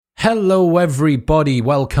Hello everybody,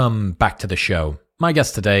 welcome back to the show. My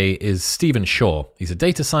guest today is Stephen Shaw. He's a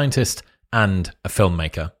data scientist and a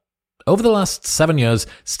filmmaker. Over the last 7 years,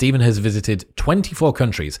 Stephen has visited 24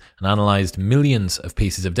 countries and analysed millions of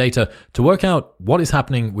pieces of data to work out what is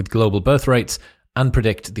happening with global birth rates and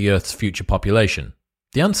predict the Earth's future population.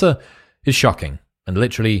 The answer is shocking, and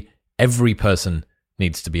literally every person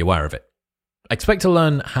needs to be aware of it. Expect to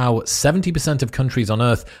learn how 70% of countries on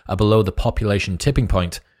Earth are below the population tipping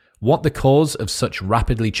point, what the cause of such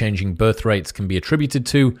rapidly changing birth rates can be attributed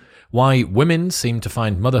to, why women seem to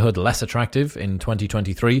find motherhood less attractive in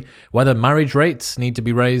 2023, whether marriage rates need to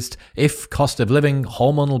be raised, if cost of living,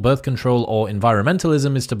 hormonal birth control, or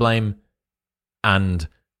environmentalism is to blame, and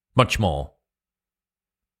much more.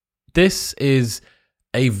 This is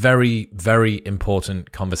a very, very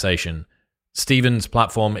important conversation. Stephen's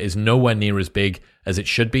platform is nowhere near as big as it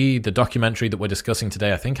should be. The documentary that we're discussing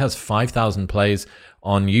today, I think, has 5,000 plays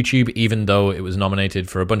on YouTube, even though it was nominated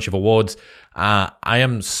for a bunch of awards. I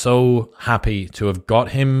am so happy to have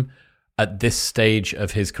got him at this stage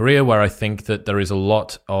of his career, where I think that there is a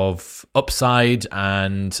lot of upside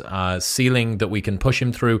and ceiling that we can push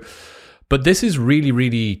him through. But this is really,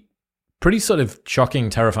 really pretty sort of shocking,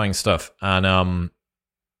 terrifying stuff. And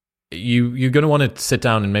you're going to want to sit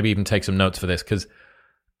down and maybe even take some notes for this, because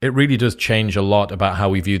it really does change a lot about how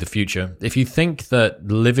we view the future. If you think that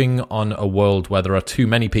living on a world where there are too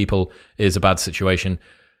many people is a bad situation,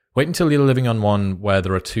 wait until you're living on one where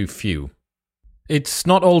there are too few. It's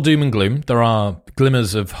not all doom and gloom. There are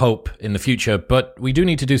glimmers of hope in the future, but we do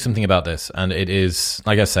need to do something about this. And it is,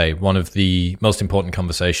 like I say, one of the most important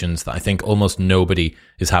conversations that I think almost nobody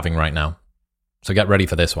is having right now. So get ready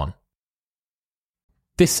for this one.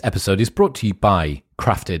 This episode is brought to you by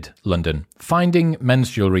Crafted London. Finding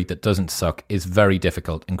men's jewellery that doesn't suck is very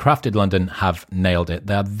difficult, and Crafted London have nailed it.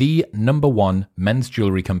 They're the #1 men's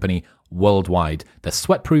jewellery company worldwide. They're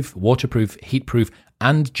sweatproof, waterproof, heatproof,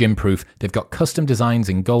 and gym-proof. They've got custom designs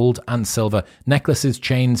in gold and silver, necklaces,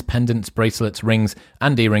 chains, pendants, bracelets, rings,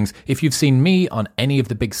 and earrings. If you've seen me on any of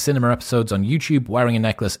the big cinema episodes on YouTube wearing a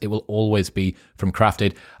necklace, it will always be from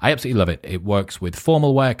Crafted. I absolutely love it. It works with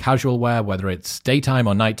formal wear, casual wear, whether it's daytime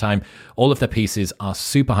or nighttime. All of their pieces are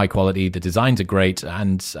super high quality. The designs are great,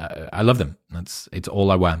 and I love them. It's all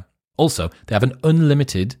I wear. Also, they have an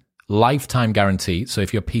unlimited lifetime guarantee, so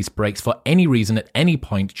if your piece breaks for any reason at any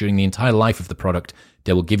point during the entire life of the product,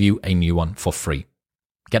 they will give you a new one for free.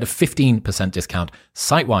 Get a 15% discount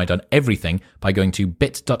site-wide on everything by going to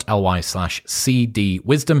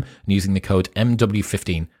bit.ly/cdwisdom and using the code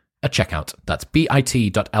MW15 at checkout. That's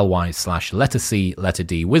bit.ly/C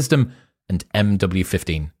wisdom and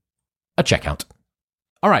MW15 at checkout.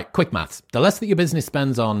 All right, quick maths. The less that your business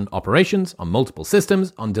spends on operations, on multiple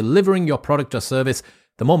systems, on delivering your product or service,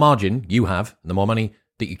 the more margin you have, the more money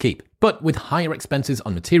that you keep. But with higher expenses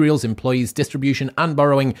on materials, employees, distribution, and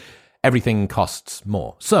borrowing, everything costs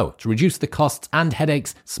more. So, to reduce the costs and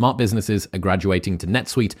headaches, smart businesses are graduating to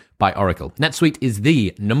NetSuite by Oracle. NetSuite is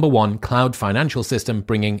the #1 cloud financial system,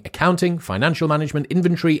 bringing accounting, financial management,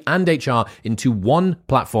 inventory, and HR into one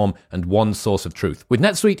platform and one source of truth. With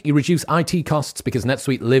NetSuite, you reduce IT costs because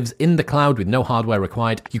NetSuite lives in the cloud with no hardware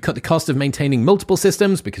required. You cut the cost of maintaining multiple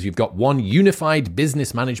systems because you've got one unified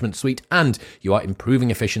business management suite, and you are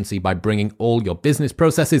improving efficiency by bringing all your business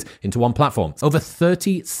processes into one platform. Over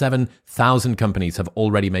 37,000 companies have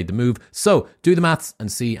already made the move, so do the maths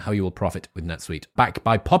and see how you will profit with NetSuite. Backed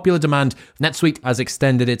by popular demand, NetSuite has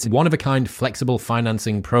extended its one-of-a-kind flexible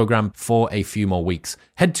financing program for a few more weeks.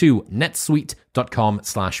 Head to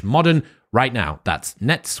netsuite.com/modern right now. That's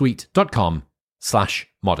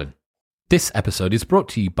netsuite.com/modern. This episode is brought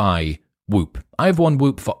to you by Whoop. I've worn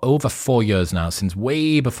Whoop for over 4 years now, since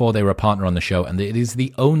way before they were a partner on the show, and it is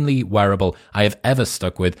the only wearable I have ever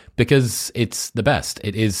stuck with because it's the best.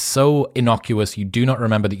 It is so innocuous, you do not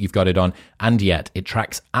remember that you've got it on, and yet it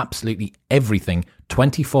tracks absolutely everything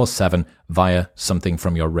 24/7 via something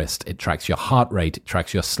from your wrist. It tracks your heart rate, it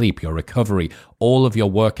tracks your sleep, your recovery, all of your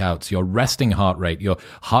workouts, your resting heart rate, your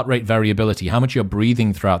heart rate variability, how much you're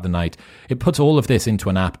breathing throughout the night. It puts all of this into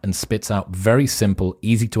an app and spits out very simple,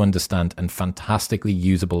 easy to understand, and fantastically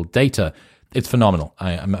usable data. It's phenomenal.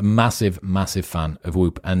 I am a massive, massive fan of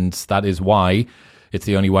Whoop, and that is why it's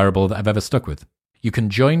the only wearable that I've ever stuck with. You can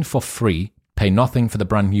join for free, pay nothing for the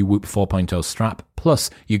brand new Whoop 4.0 strap, plus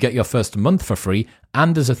you get your first month for free,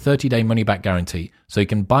 and there's a 30-day money-back guarantee. So you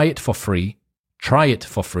can buy it for free, try it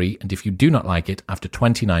for free, and if you do not like it, after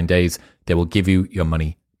 29 days, they will give you your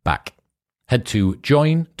money back. Head to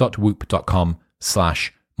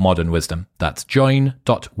join.whoop.com/modernwisdom. That's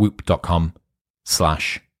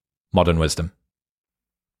join.whoop.com/modernwisdom.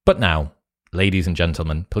 But now, ladies and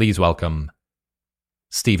gentlemen, please welcome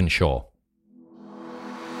Stephen Shaw.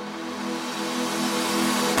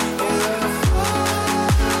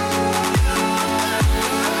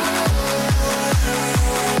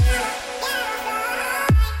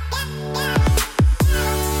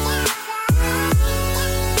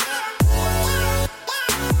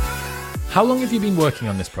 How long have you been working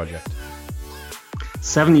on this project?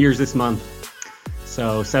 7 years this month.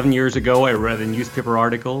 So 7 years ago, I read a newspaper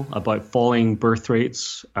article about falling birth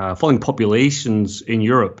rates, falling populations in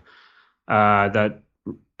Europe that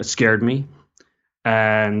scared me.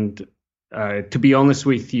 And to be honest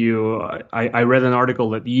with you, I read an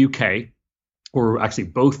article that the UK, or actually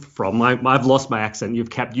both from, I've lost my accent, you've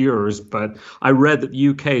kept yours, but I read that the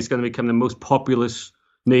UK is going to become the most populous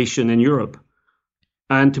nation in Europe.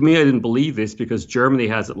 And to me, I didn't believe this because Germany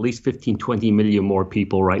has at least 15, 20 million more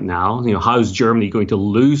people right now. You know, how's Germany going to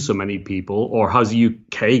lose so many people? Or how's the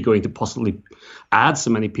UK going to possibly add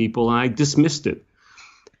so many people? And I dismissed it.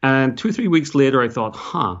 And 2 or 3 weeks later, I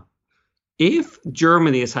thought, if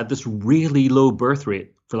Germany has had this really low birth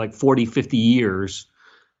rate for like 40, 50 years,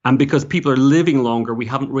 and because people are living longer, we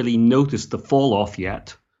haven't really noticed the fall off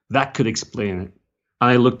yet, that could explain it.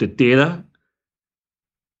 And I looked at data.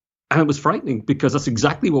 And it was frightening because that's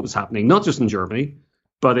exactly what was happening, not just in Germany,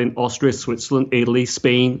 but in Austria, Switzerland, Italy,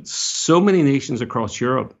 Spain, so many nations across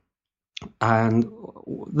Europe. And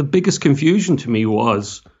the biggest confusion to me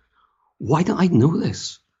was, why don't I know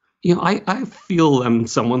this? You know, I feel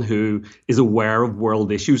someone who is aware of world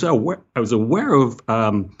issues. I was aware of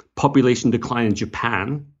population decline in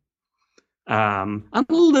Japan, and a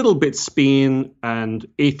little bit Spain and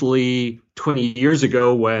Italy 20 years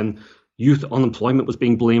ago when youth unemployment was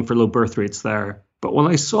being blamed for low birth rates there. But when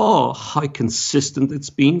I saw how consistent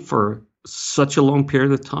it's been for such a long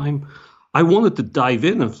period of time, I wanted to dive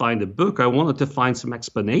in and find a book. I wanted to find some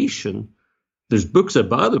explanation. There's books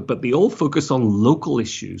about it, but they all focus on local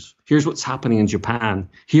issues. Here's what's happening in Japan.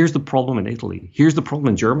 Here's the problem in Italy. Here's the problem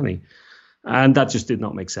in Germany. And that just did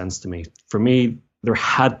not make sense to me. For me, there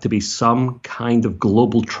had to be some kind of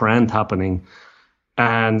global trend happening.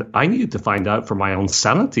 And I needed to find out for my own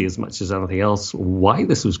sanity as much as anything else why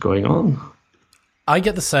this was going on. I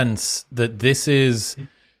get the sense that this is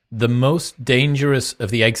the most dangerous of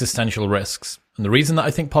the existential risks. And the reason that I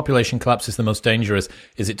think population collapse is the most dangerous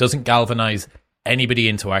is it doesn't galvanize anybody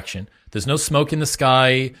into action. There's no smoke in the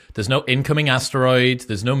sky. There's no incoming asteroid.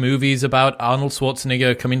 There's no movies about Arnold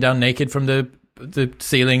Schwarzenegger coming down naked from the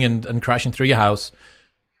ceiling and crashing through your house.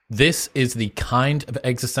 This is the kind of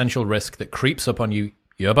existential risk that creeps up on you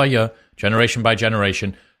year by year, generation by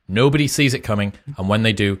generation. Nobody sees it coming, and when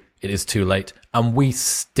they do, it is too late. And we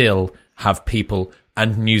still have people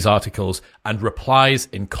and news articles and replies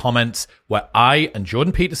in comments where I and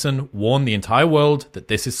Jordan Peterson warn the entire world that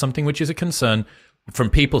this is something which is a concern from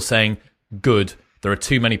people saying, good, there are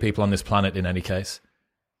too many people on this planet in any case.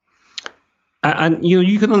 And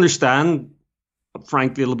you can understand,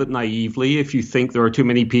 frankly, a little bit naively, if you think there are too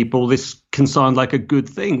many people, this can sound like a good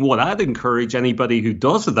thing. What I'd encourage anybody who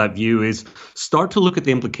does have that view is start to look at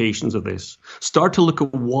the implications of this. Start to look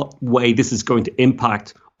at what way this is going to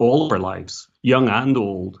impact all of our lives, young and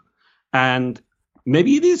old. And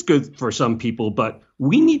maybe it is good for some people, but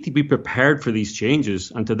we need to be prepared for these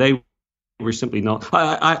changes. And today, we're simply not.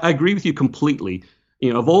 I agree with you completely.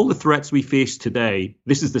 You know, of all the threats we face today,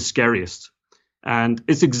 this is the scariest. And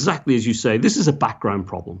it's exactly as you say, this is a background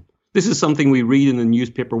problem. This is something we read in the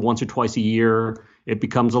newspaper once or twice a year. It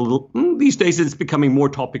becomes a little, these days it's becoming more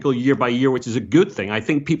topical year by year, which is a good thing. I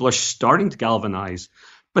think people are starting to galvanize,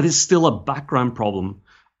 but it's still a background problem.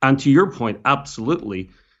 And to your point, absolutely,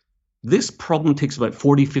 this problem takes about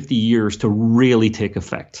 40, 50 years to really take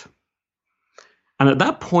effect. And at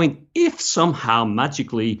that point, if somehow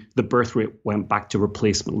magically the birth rate went back to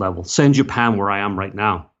replacement level, say in Japan where I am right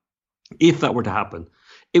now, if that were to happen,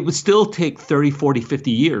 it would still take 30, 40,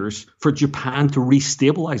 50 years for Japan to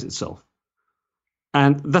restabilize itself.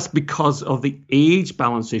 And that's because of the age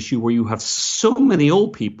balance issue where you have so many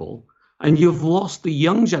old people and you've lost the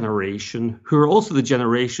young generation who are also the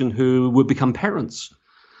generation who would become parents.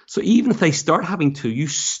 So even if they start having to, you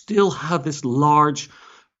still have this large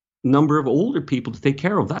number of older people to take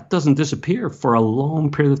care of. That doesn't disappear for a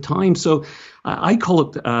long period of time. So I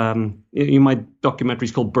call it, in my documentary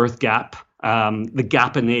is called Birth Gap. The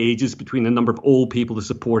gap in ages between the number of old people to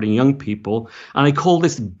supporting young people. And I call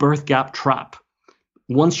this birth gap trap.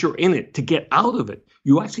 Once you're in it, to get out of it,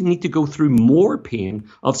 you actually need to go through more pain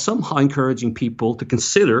of somehow encouraging people to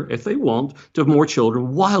consider, if they want, to have more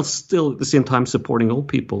children while still at the same time supporting old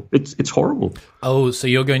people. It's horrible. Oh, so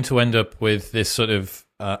you're going to end up with this sort of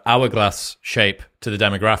hourglass shape to the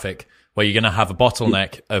demographic where you're going to have a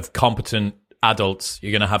bottleneck of competent adults,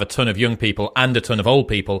 you're going to have a ton of young people and a ton of old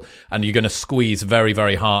people, and you're going to squeeze very,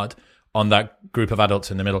 very hard on that group of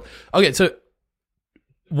adults in the middle. Okay, so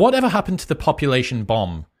whatever happened to the population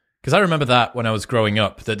bomb? Because I remember that when I was growing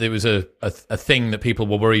up, that there was a thing that people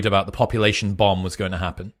were worried about, the population bomb was going to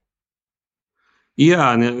happen.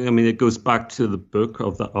 Yeah, and I mean, it goes back to the book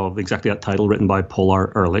of exactly that title, written by Paul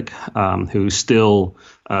Ehrlich, who's still,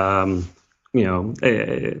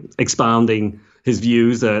 expounding his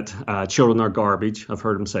views that children are garbage. I've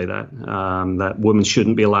heard him say that women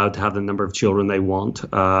shouldn't be allowed to have the number of children they want.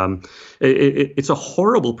 It's a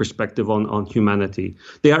horrible perspective on humanity.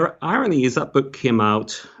 The irony is that book came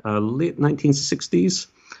out late 1960s,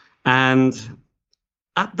 and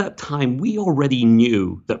at that time, we already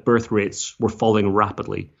knew that birth rates were falling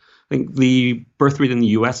rapidly. I think the birth rate in the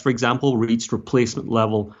US, for example, reached replacement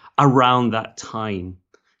level around that time.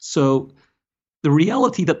 So the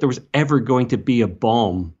reality that there was ever going to be a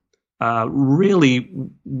bomb really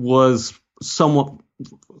was somewhat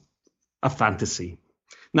a fantasy.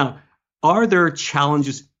 Now, are there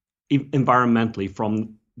challenges environmentally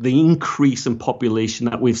from the increase in population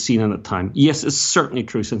that we've seen in that time? Yes, it's certainly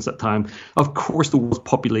true since that time. Of course, the world's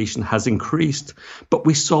population has increased, but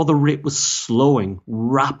we saw the rate was slowing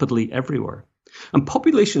rapidly everywhere. And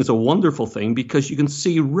population is a wonderful thing because you can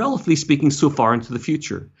see, relatively speaking, so far into the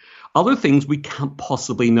future. Other things we can't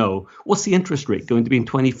possibly know. What's the interest rate going to be in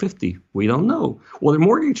 2050? We don't know. What are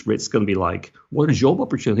mortgage rates going to be like? What are job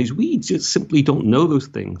opportunities? We just simply don't know those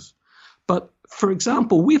things. But for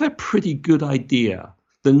example, we have a pretty good idea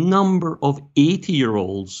the number of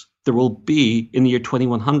 80-year-olds there will be in the year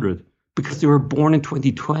 2100 because they were born in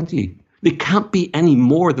 2020. They can't be any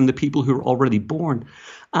more than the people who are already born.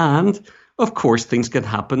 And of course, things can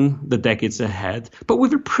happen the decades ahead, but we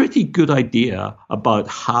have a pretty good idea about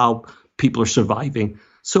how people are surviving.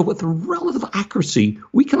 So with relative accuracy,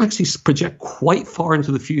 we can actually project quite far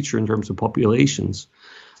into the future in terms of populations.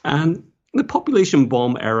 And the population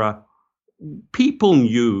bomb era, people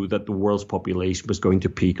knew that the world's population was going to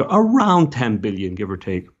peak around 10 billion, give or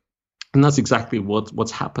take. And that's exactly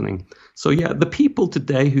what's happening. So yeah, the people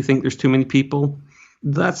today who think there's too many people,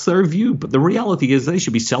 that's their view. But the reality is they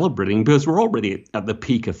should be celebrating because we're already at the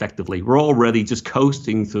peak effectively. We're already just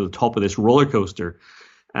coasting to the top of this roller coaster.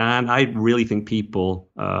 And I really think people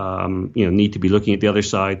need to be looking at the other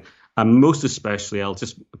side. And most especially, I'll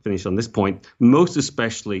just finish on this point, most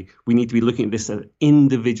especially, we need to be looking at this at an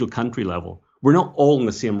individual country level. We're not all in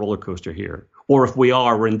the same roller coaster here. Or if we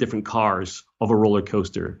are, we're in different cars of a roller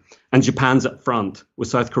coaster. And Japan's up front with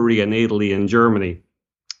South Korea and Italy and Germany.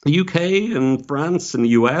 The UK and France and the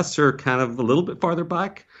US are kind of a little bit farther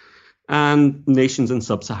back. And nations in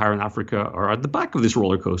sub-Saharan Africa are at the back of this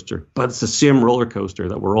roller coaster. But it's the same roller coaster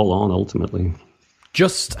that we're all on ultimately.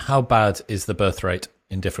 Just how bad is the birth rate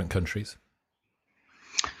in different countries?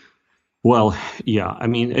 Well, yeah, I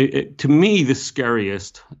mean, to me, the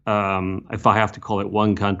scariest, if I have to call it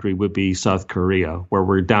one country, would be South Korea, where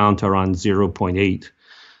we're down to around 0.8.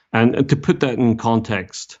 And to put that in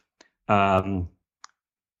context,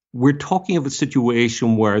 we're talking of a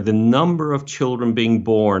situation where the number of children being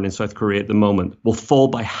born in South Korea at the moment will fall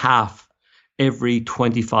by half every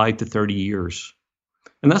 25 to 30 years.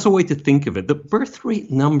 And that's a way to think of it. The birth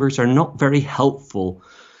rate numbers are not very helpful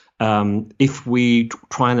if we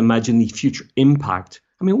try and imagine the future impact.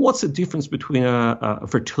 I mean, what's the difference between a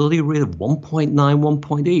fertility rate of 1.9,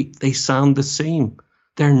 1.8? They sound the same.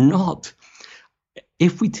 They're not.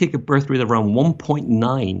 If we take a birth rate around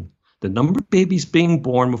 1.9, the number of babies being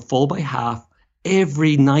born will fall by half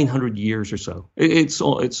every 900 years or so. It's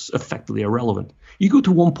effectively irrelevant. You go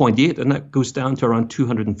to 1.8 and that goes down to around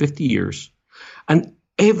 250 years. And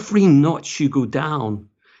every notch you go down,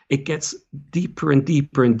 it gets deeper and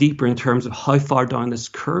deeper and deeper in terms of how far down this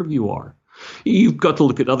curve you are. You've got to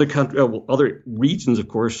look at other regions, of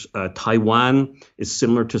course. Taiwan is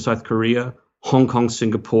similar to South Korea. Hong Kong,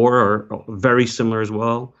 Singapore are very similar as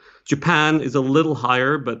well. Japan is a little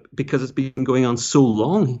higher, but because it's been going on so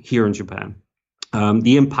long here in Japan,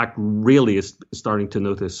 the impact really is starting to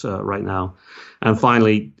notice right now. And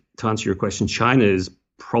finally, to answer your question, China is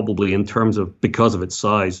probably, because of its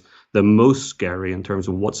size, the most scary in terms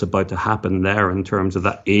of what's about to happen there in terms of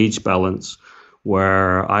that age balance,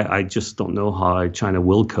 where I just don't know how China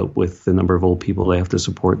will cope with the number of old people they have to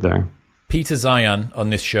support there. Peter Zeihan on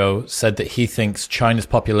this show said that he thinks China's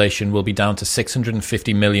population will be down to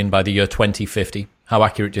 650 million by the year 2050. How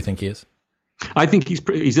accurate do you think he is? I think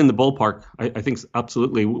he's in the ballpark. I think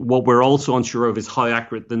absolutely. What we're also unsure of is how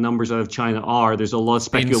accurate the numbers out of China are. There's a lot of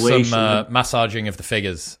speculation. Some massaging of the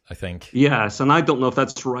figures, I think. Yes, and I don't know if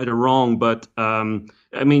that's right or wrong, but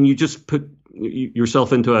I mean, you just put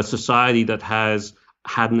yourself into a society that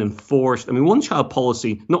hadn't enforced. I mean, one-child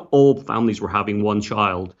policy. Not all families were having one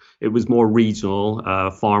child. It was more regional.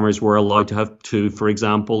 Farmers were allowed to have two, for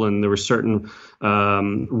example, and there were certain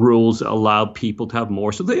rules that allowed people to have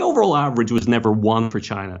more. So the overall average was never one for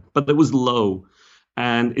China, but it was low,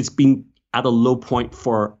 and it's been at a low point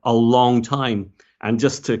for a long time. And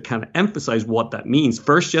just to kind of emphasize what that means,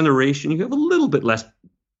 first generation, you have a little bit less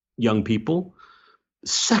young people.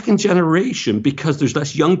 Second generation, because there's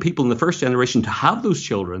less young people in the first generation to have those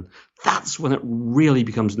children, that's when it really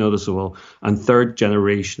becomes noticeable. And third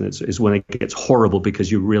generation is when it gets horrible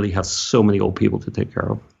because you really have so many old people to take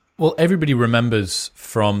care of. Well, everybody remembers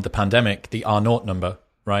from the pandemic the R0 number,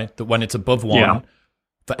 right? That when it's above 1,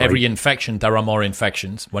 for every infection, there are more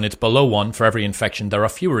infections. When it's below 1, for every infection, there are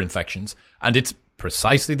fewer infections. And it's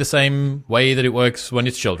precisely the same way that it works when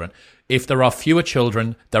it's children. If there are fewer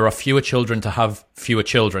children, there are fewer children to have fewer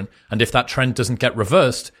children. And if that trend doesn't get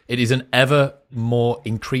reversed, it is an ever more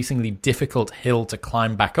increasingly difficult hill to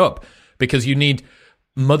climb back up, because you need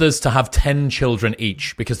mothers to have 10 children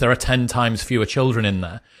each because there are 10 times fewer children in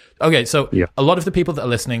there. Okay, so a lot of the people that are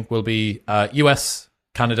listening will be US,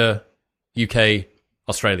 Canada, UK,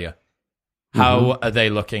 Australia. How are they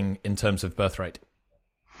looking in terms of birth rate?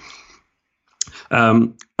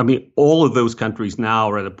 I mean, all of those countries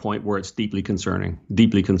now are at a point where it's deeply concerning,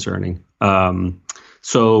 deeply concerning.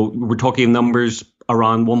 So we're talking numbers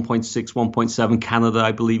around 1.6, 1.7. Canada,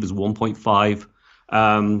 I believe, is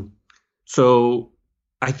 1.5. So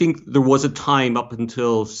I think there was a time up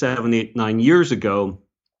until 7, 8, 9 years ago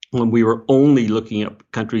when we were only looking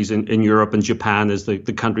at countries in Europe and Japan as the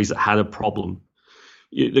countries that had a problem.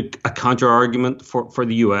 A counter argument for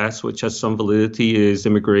the US, which has some validity, is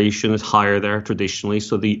immigration is higher there traditionally,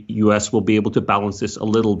 so the US will be able to balance this a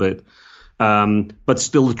little bit. But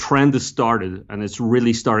still, the trend has started, and it's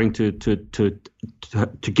really starting to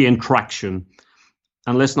gain traction.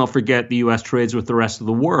 And let's not forget, the US trades with the rest of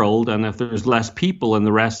the world, and if there's less people in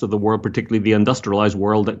the rest of the world, particularly the industrialized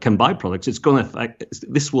world, that can buy products,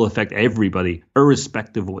 this will affect everybody,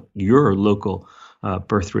 irrespective of what your local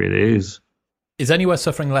birth rate is. Is anywhere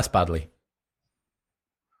suffering less badly?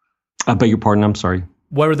 I beg your pardon, I'm sorry.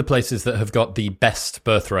 Where are the places that have got the best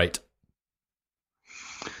birth rate?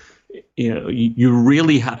 You know, you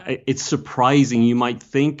really it's surprising. You might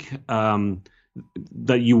think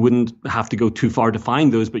that you wouldn't have to go too far to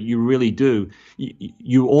find those, but you really do.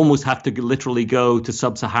 You almost have to literally go to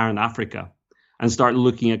sub-Saharan Africa and start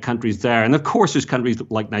looking at countries there. And of course, there's countries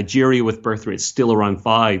like Nigeria with birth rates still around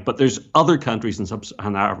 5, but there's other countries in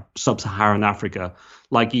sub-Saharan Africa,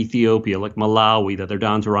 like Ethiopia, like Malawi, that are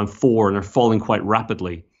down to around 4 and are falling quite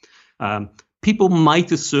rapidly. People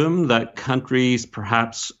might assume that countries,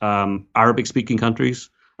 perhaps Arabic-speaking countries,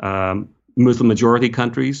 Muslim-majority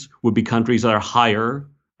countries, would be countries that are higher.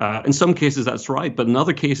 In some cases, that's right, but in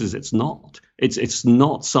other cases, it's not. It's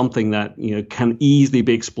not something that can easily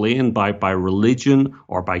be explained by religion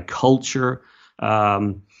or by culture.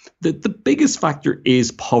 The biggest factor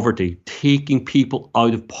is poverty. Taking people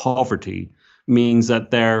out of poverty means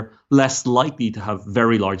that they're less likely to have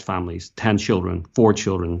very large families, 10 children, 4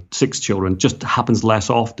 children, 6 children. Just happens less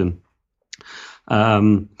often.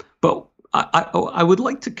 But I would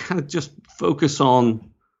like to kind of just focus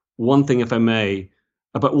on one thing, if I may,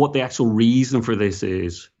 about what the actual reason for this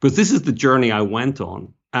is, because this is the journey I went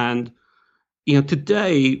on. And,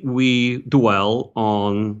 today we dwell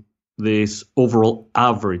on this overall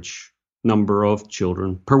average number of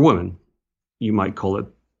children per woman. You might call it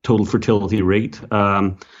total fertility rate,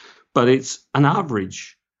 but it's an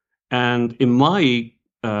average. And in my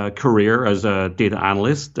career as a data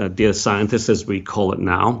analyst, a data scientist, as we call it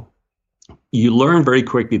now, you learn very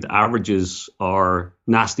quickly that averages are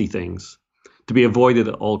nasty things to be avoided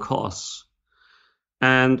at all costs.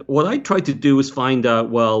 And what I tried to do is find out,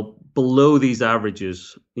 well, below these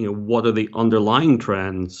averages, what are the underlying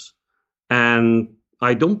trends? And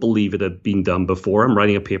I don't believe it had been done before. I'm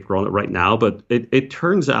writing a paper on it right now, but it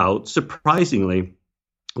turns out, surprisingly,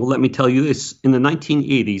 well, let me tell you this, in the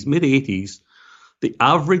 1980s, mid-80s, the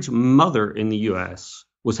average mother in the US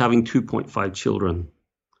was having 2.5 children.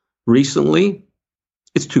 Recently,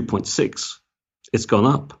 it's 2.6. It's gone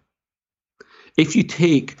up. If you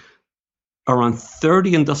take around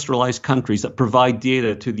 30 industrialized countries that provide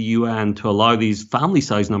data to the UN to allow these family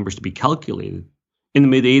size numbers to be calculated, in the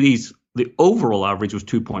mid-80s, the overall average was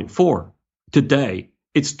 2.4. Today,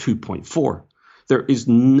 it's 2.4. there is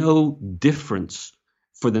no difference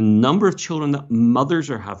for the number of children that mothers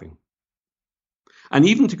are having. And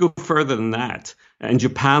even to go further than that, in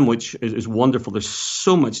Japan, which is wonderful, there's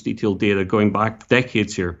so much detailed data going back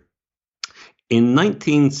decades here. In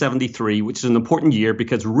 1973, which is an important year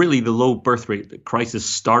because really the low birth rate crisis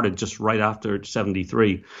started just right after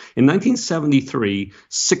 73. In 1973,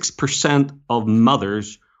 6% of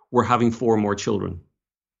mothers were having 4 or more children.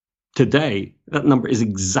 Today, that number is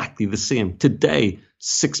exactly the same. Today,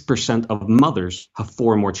 6% of mothers have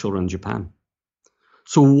 4 or more children in Japan.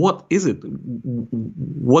 So what is it?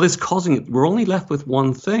 What is causing it? We're only left with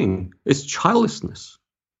one thing. It's childlessness.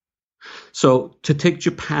 So to take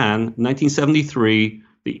Japan, 1973,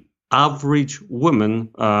 the average woman,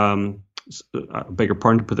 I beg your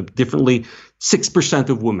pardon to put it differently, 6%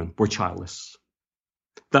 of women were childless.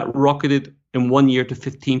 That rocketed in 1 year to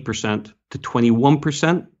 15% to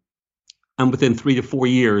 21%. And within 3 to 4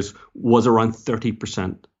 years was around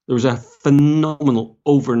 30%. There was a phenomenal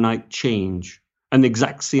overnight change. And the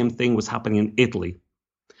exact same thing was happening in Italy.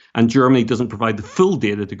 And Germany doesn't provide the full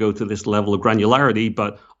data to go to this level of granularity,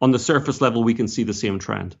 but on the surface level, we can see the same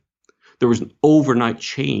trend. There was an overnight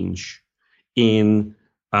change in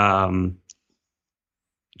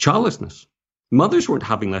childlessness. Mothers weren't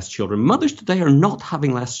having less children. Mothers today are not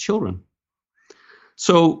having less children.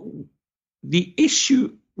 So the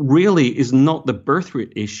issue really is not the birth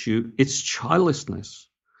rate issue, it's childlessness.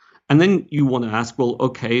 And then you want to ask, well,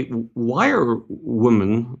 okay, why are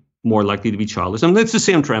women more likely to be childless? And it's the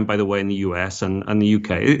same trend, by the way, in the US and the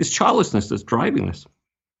UK. It's childlessness that's driving this,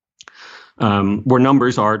 where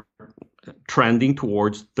numbers are trending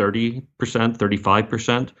towards 30%,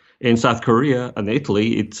 35%. In South Korea and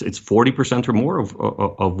Italy, it's 40% or more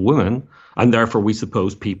of women, and therefore we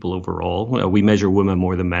suppose people overall. We measure women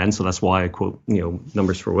more than men, so that's why I quote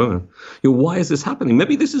numbers for women. Why is this happening?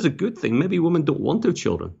 Maybe this is a good thing. Maybe women don't want to have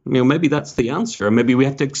children. Maybe that's the answer. Maybe we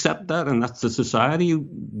have to accept that, and that's the society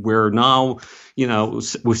we're now,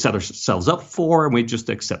 we've set ourselves up for, and we just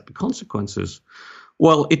accept the consequences.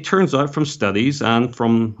 Well, it turns out from studies and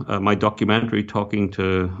from my documentary talking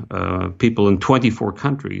to people in 24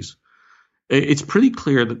 countries, it's pretty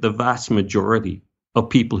clear that the vast majority of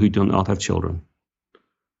people who do not have children,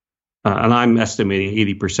 and I'm estimating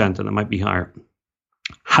 80%, and it might be higher,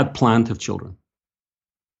 had planned to have children.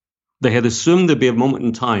 They had assumed there'd be a moment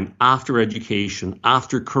in time after education,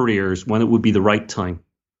 after careers, when it would be the right time.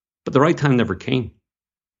 But the right time never came.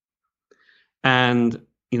 And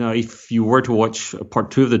if you were to watch part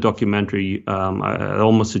 2 of the documentary, I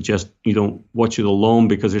almost suggest you don't watch it alone,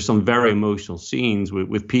 because there's some very emotional scenes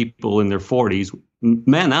with people in their 40s,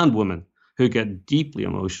 men and women, who get deeply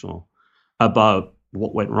emotional about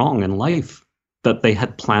what went wrong in life, that they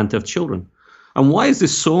had planned to have children. And why is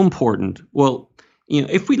this so important? Well,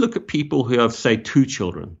 if we look at people who have, say, 2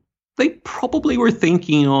 children, they probably were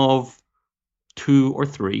thinking of 2 or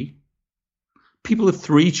 3. People with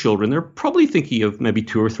 3 children, they're probably thinking of maybe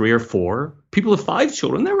 2 or 3 or 4. People with 5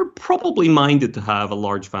 children, they were probably minded to have a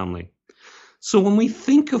large family. So when we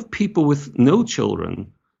think of people with no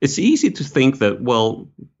children, it's easy to think that, well,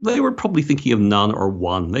 they were probably thinking of none or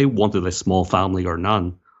one. They wanted a small family or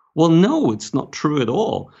none. Well, no, it's not true at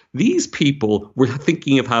all. These people were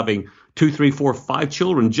thinking of having 2, 3, 4, 5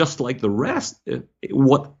 children, just like the rest.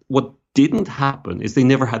 What didn't happen is they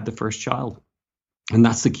never had the first child. And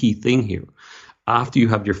that's the key thing here. After you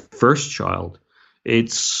have your first child,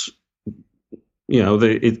 it's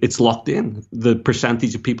it's locked in. The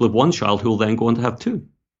percentage of people with 1 child who will then go on to have 2,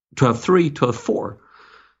 to have 3, to have 4.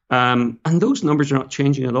 And those numbers are not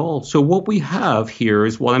changing at all. So what we have here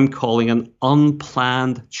is what I'm calling an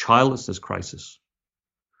unplanned childlessness crisis.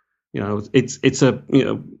 It's a,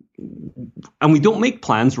 and we don't make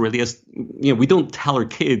plans really, as we don't tell our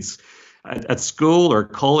kids at school or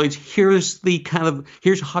college, here's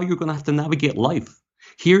how you're going to have to navigate life.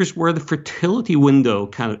 Here's where the fertility window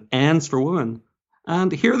kind of ends for women.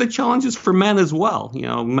 And here are the challenges for men as well.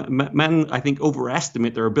 Men, I think,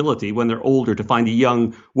 overestimate their ability when they're older to find a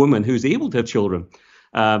young woman who's able to have children.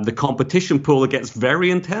 The competition pool gets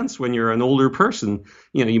very intense when you're an older person.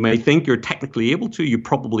 You may think you're technically able to. You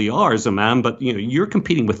probably are as a man, but you're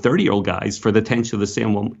competing with 30-year-old guys for the attention of the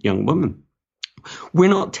same young woman. We're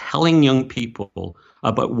not telling young people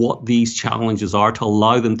about what these challenges are to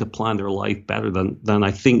allow them to plan their life better than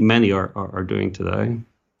I think many are doing today.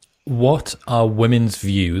 What are women's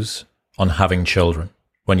views on having children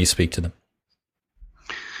when you speak to them?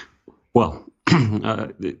 Well,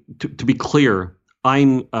 to be clear,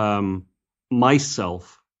 I'm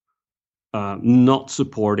myself not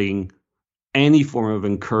supporting any form of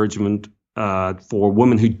encouragement for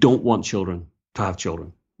women who don't want children to have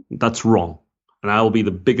children. That's wrong. And I will be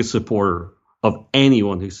the biggest supporter of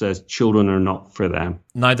anyone who says children are not for them.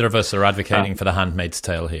 Neither of us are advocating for the Handmaid's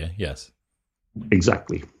Tale here. Yes.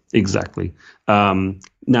 Exactly.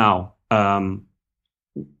 Now,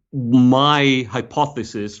 my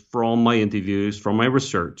hypothesis from my interviews, from my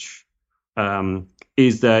research,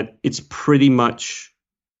 is that it's pretty much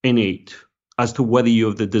innate as to whether you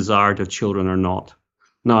have the desire to have children or not.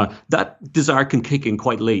 Now, that desire can kick in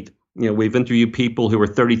quite late. We've interviewed people who were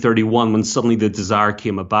 30, 31 when suddenly the desire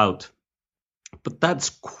came about. But that's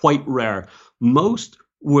quite rare. Most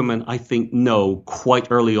women, I think, know quite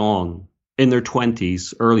early on in their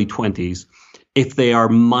 20s, early 20s, if they are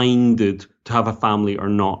minded to have a family or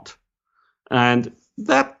not. And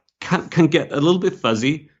that can get a little bit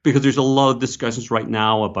fuzzy because there's a lot of discussions right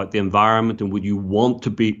now about the environment and would you want to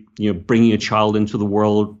be, bringing a child into the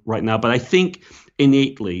world right now. But I think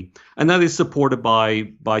innately, and that is supported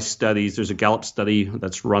by studies. There's a Gallup study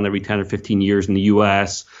that's run every 10 or 15 years in the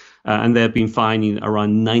US, and they've been finding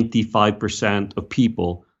around 95% of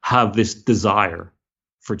people have this desire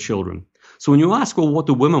for children. So when you ask, well, what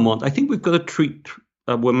do women want? I think we've got to treat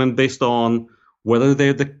women based on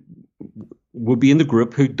whether would be in the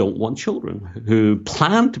group who don't want children, who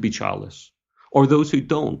plan to be childless, or those who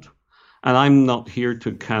don't. And I'm not here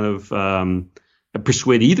to kind of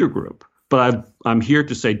persuade either group, but I'm here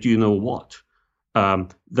to say, do you know what?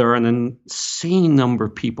 There are an insane number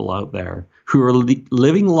of people out there who are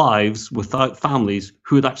living lives without families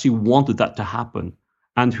who had actually wanted that to happen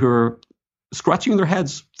and who are scratching their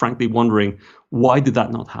heads, frankly, wondering, why did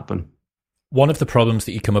that not happen? One of the problems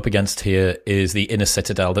that you come up against here is the inner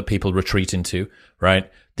citadel that people retreat into,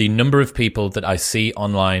 right? The number of people that I see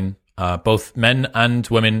online, both men and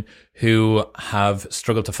women, who have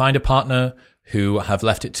struggled to find a partner, who have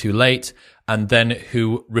left it too late, and then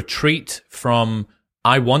who retreat from,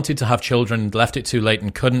 I wanted to have children, left it too late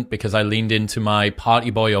and couldn't because I leaned into my party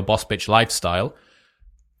boy or boss bitch lifestyle.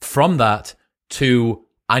 From that to,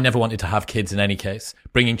 I never wanted to have kids in any case.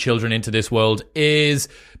 Bringing children into this world is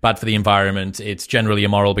bad for the environment. It's generally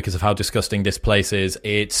immoral because of how disgusting this place is.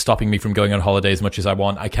 It's stopping me from going on holiday as much as I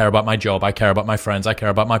want. I care about my job. I care about my friends. I care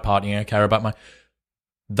about my partying. I care about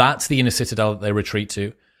That's the inner citadel that they retreat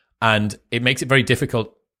to. And it makes it very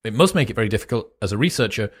difficult. It must make it very difficult as a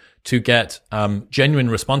researcher to get genuine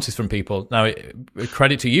responses from people. Now,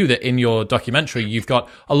 credit to you that in your documentary, you've got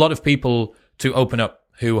a lot of people to open up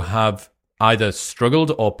who have either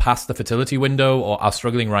struggled or passed the fertility window or are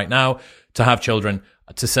struggling right now to have children,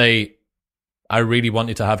 to say, I really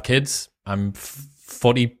wanted to have kids. I'm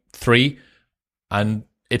 43 and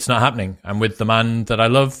it's not happening. I'm with the man that I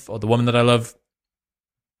love or the woman that I love,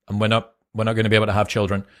 and we're not going to be able to have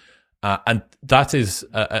children. And that is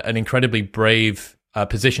an incredibly brave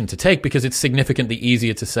position to take, because it's significantly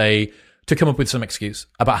easier to come up with some excuse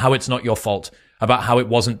about how it's not your fault, about how it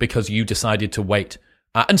wasn't because you decided to wait.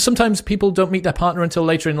 And sometimes people don't meet their partner until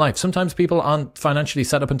later in life. Sometimes people aren't financially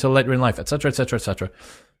set up until later in life, etc., etc., etc.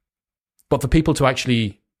 But for people to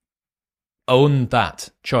actually own that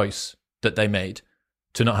choice that they made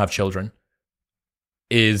to not have children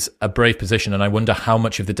is a brave position. And I wonder how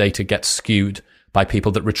much of the data gets skewed by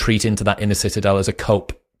people that retreat into that inner citadel as a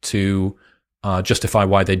cope to justify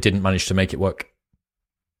why they didn't manage to make it work.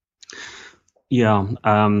 Yeah,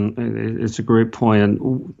 it's a great point.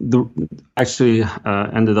 Actually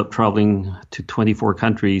ended up traveling to 24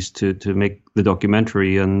 countries to make the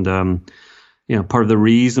documentary. And, part of the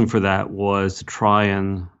reason for that was to try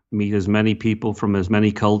and meet as many people from as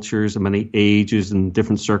many cultures and many ages and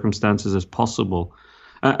different circumstances as possible.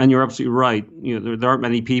 And you're absolutely right. There aren't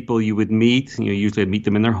many people you would meet. Usually I'd meet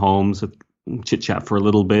them in their homes, chit chat for a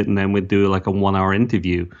little bit, and then we'd do like a 1-hour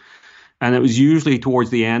interview. And it was usually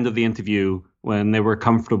towards the end of the interview, when they were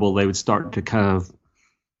comfortable, they would start to kind of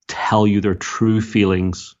tell you their true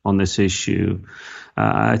feelings on this issue.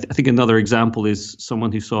 I think another example is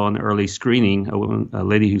someone who saw an early screening, a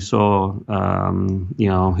lady who saw,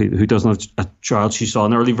 who doesn't have a child. She saw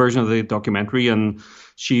an early version of the documentary, and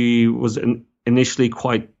she was initially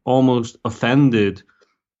quite almost offended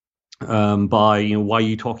by, why are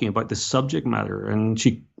you talking about this subject matter? And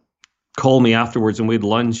she called me afterwards and we had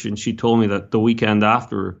lunch, and she told me that the weekend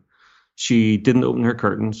after, she didn't open her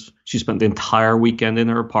curtains. She spent the entire weekend in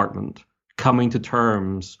her apartment, coming to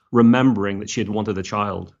terms, remembering that she had wanted a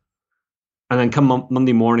child. And then come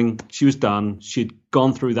Monday morning, she was done. She'd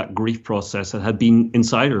gone through that grief process that had been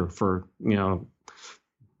inside her for,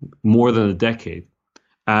 more than a decade,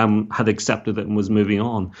 had accepted it and was moving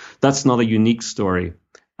on. That's not a unique story.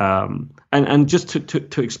 And just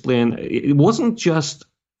to explain, it wasn't just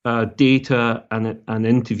data and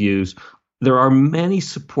interviews. There are many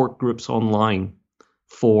support groups online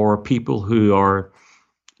for people who are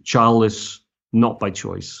childless, not by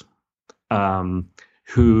choice,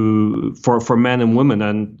 who for men and women,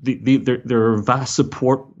 and there are vast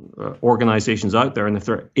support organizations out there. And if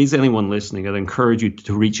there is anyone listening, I'd encourage you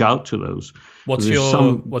to reach out to those. What's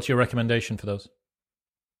your recommendation for those?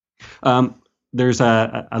 There's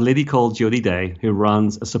a lady called Jody Day who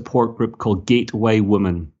runs a support group called Gateway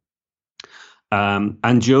Women.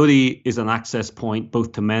 And Jody is an access point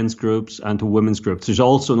both to men's groups and to women's groups. There's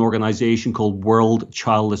also an organization called World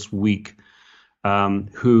Childless Week,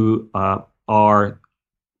 who are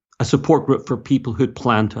a support group for people who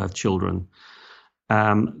plan to have children.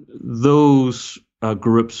 Those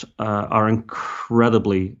groups are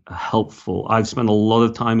incredibly helpful. I've spent a lot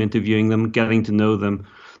of time interviewing them, getting to know them.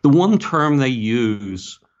 The one term they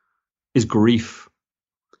use is grief.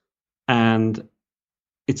 And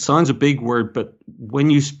it sounds a big word, but when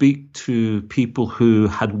you speak to people who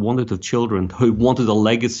had wanted to have children, who wanted a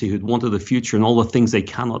legacy, who'd wanted a future, and all the things they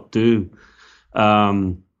cannot do,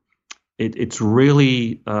 it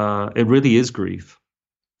really is grief.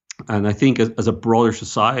 And I think as a broader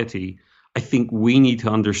society, I think we need to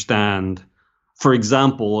understand, for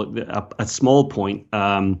example, a small point,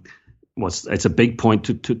 it's a big point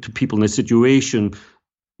to people in this situation,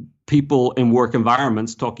 people in work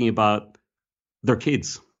environments talking about their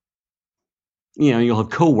kids. You know, you'll have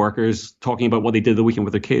co-workers talking about what they did the weekend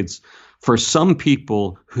with their kids. For some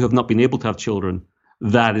people who have not been able to have children,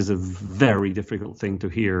 that is a very difficult thing to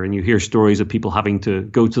hear. And you hear stories of people having to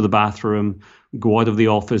go to the bathroom, go out of the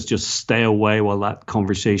office, just stay away while that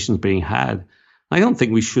conversation is being had. I don't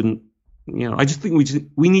think we shouldn't, I just think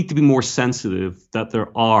we need to be more sensitive that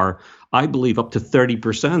there are, I believe, up to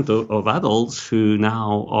 30% of adults who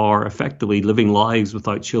now are effectively living lives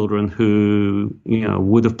without children who,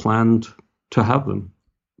 would have planned to have them.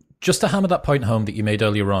 Just to hammer that point home that you made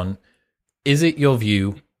earlier on, is it your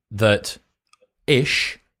view that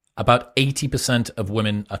about 80% of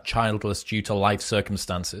women are childless due to life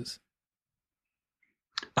circumstances?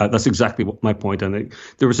 That's exactly my point. And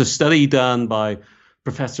there was a study done by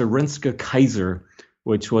Professor Rinska Kaiser,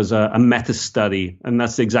 which was a meta-study, and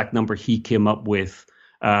that's the exact number he came up with.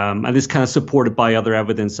 And it's kind of supported by other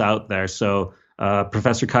evidence out there. So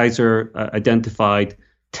Professor Kaiser identified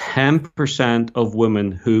 10% of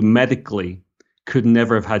women who medically could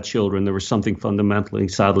never have had children. There was something fundamentally,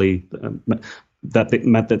 sadly, that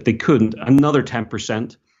meant that they couldn't. Another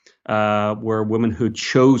 10% were women who'd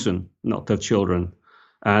chosen not to have children.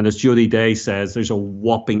 And as Jody Day says, there's a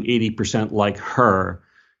whopping 80% like her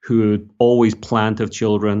who always planned to have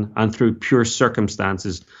children, and through pure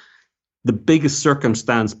circumstances, the biggest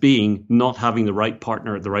circumstance being not having the right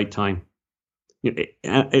partner at the right time.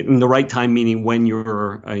 In the right time, meaning when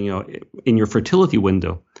you're, in your fertility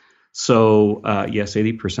window. So yes,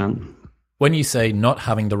 80%. When you say not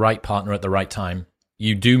having the right partner at the right time,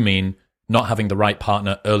 you do mean not having the right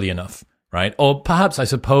partner early enough, right? Or perhaps, I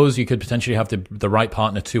suppose, you could potentially have the right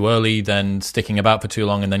partner too early, then sticking about for too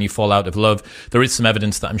long, and then you fall out of love. There is some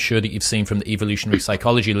evidence that I'm sure that you've seen from the evolutionary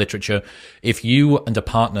psychology literature. If you and a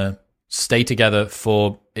partner stay together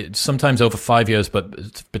for sometimes over 5 years,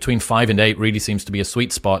 but between 5 and 8 really seems to be a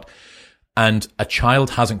sweet spot, and a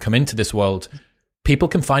child hasn't come into this world, people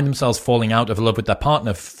can find themselves falling out of love with their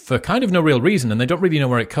partner for kind of no real reason, and they don't really know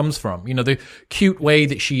where it comes from. The cute way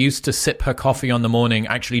that she used to sip her coffee on the morning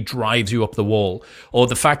actually drives you up the wall, or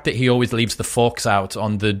the fact that he always leaves the forks out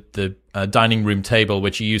on the dining room table,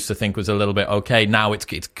 which you used to think was a little bit okay. Now it's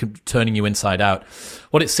turning you inside out.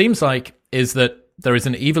 What it seems like is that there is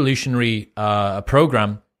an evolutionary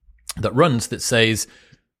program that runs that says,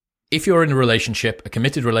 if you're in a relationship, a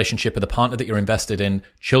committed relationship with a partner that you're invested in,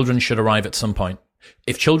 children should arrive at some point.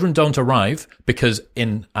 If children don't arrive, because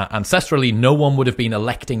ancestrally no one would have been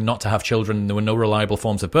electing not to have children, and there were no reliable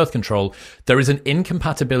forms of birth control, there is an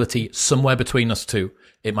incompatibility somewhere between us two.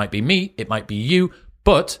 It might be me, it might be you,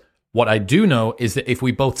 but what I do know is that if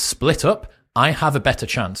we both split up, I have a better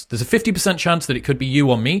chance. There's a 50% chance that it could be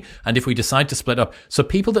you or me, and if we decide to split up. So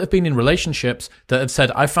people that have been in relationships that have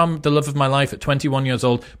said, I found the love of my life at 21 years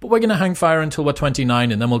old, but we're going to hang fire until we're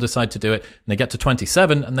 29, and then we'll decide to do it. And they get to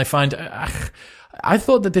 27, and they find, I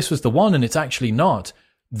thought that this was the one, and it's actually not.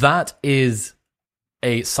 That is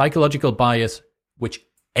a psychological bias which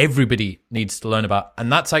everybody needs to learn about.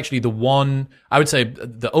 And that's actually the one, I would say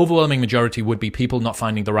the overwhelming majority would be people not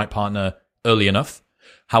finding the right partner early enough.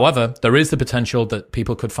 However, there is the potential that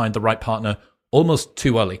people could find the right partner almost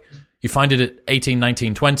too early. You find it at 18,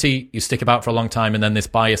 19, 20, you stick about for a long time, and then this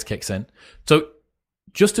bias kicks in. So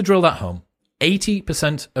just to drill that home,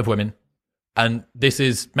 80% of women, and this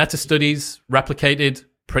is meta-studies, replicated,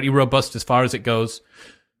 pretty robust as far as it goes,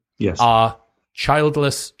 yes, are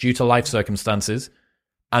childless due to life circumstances,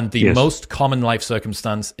 and the most common life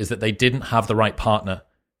circumstance is that they didn't have the right partner.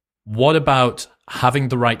 What about having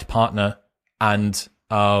the right partner and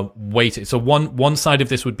waiting? So one side of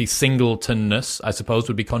this would be singletonness, I suppose,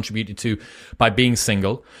 would be contributed to by being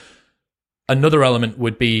single. Another element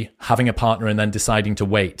would be having a partner and then deciding to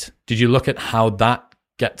wait. Did you look at how that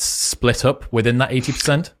gets split up within that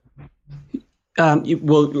 80%?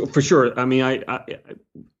 Well, for sure. I mean, I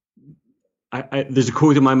there's a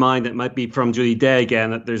quote in my mind that might be from Julie Day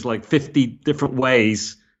again, that there's like 50 different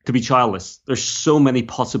ways to be childless. There's so many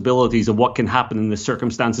possibilities of what can happen in the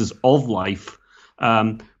circumstances of life.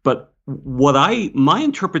 But my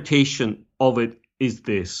interpretation of it is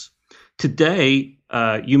this. Today,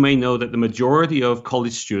 you may know that the majority of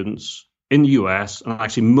college students in the US, and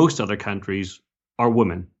actually most other countries, are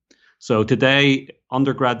women. So today,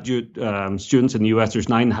 undergraduate students in the US, there's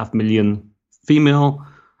 9.5 million female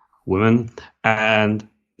women and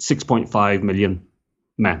 6.5 million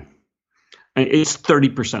men. And it's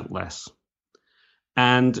 30% less.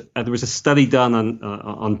 And there was a study done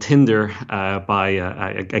on Tinder by,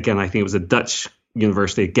 again, I think it was a Dutch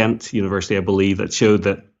university, Ghent University, I believe, that showed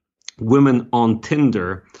that women on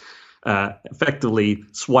Tinder effectively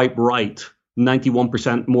swipe right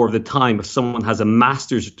 91% more of the time if someone has a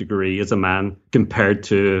master's degree as a man compared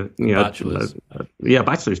to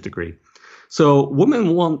bachelor's degree. So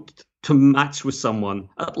women want to match with someone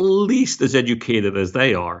at least as educated as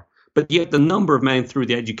they are, but yet the number of men through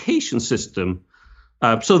the education system.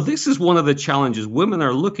 So this is one of the challenges. Women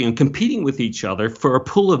are looking and competing with each other for a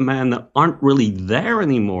pool of men that aren't really there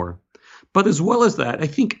anymore. But as well as that, I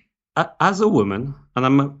think as a woman, and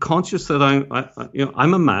I'm conscious that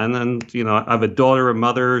I'm a man, and I have a daughter, a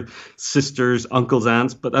mother, sisters, uncles,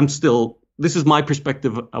 aunts, but this is my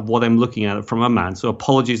perspective of what I'm looking at it from a man. So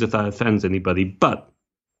apologies if that offends anybody, but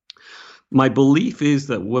my belief is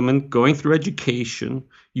that women going through education,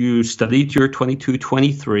 you studied your 22,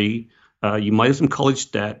 23, you might have some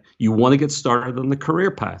college debt, you want to get started on the career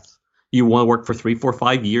path. You want to work for 3, 4,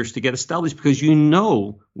 5 years to get established because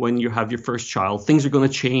when you have your first child, things are going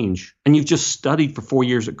to change. And you've just studied for 4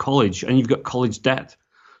 years at college and you've got college debt.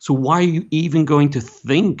 So why are you even going to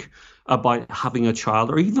think about having a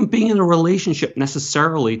child or even being in a relationship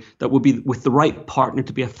necessarily that would be with the right partner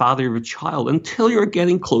to be a father of a child until you're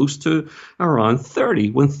getting close to around 30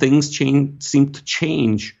 when things seem to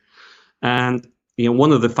change? And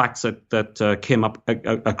one of the facts that came up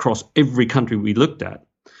across every country we looked at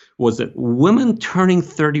was that women turning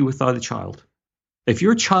 30 without a child, if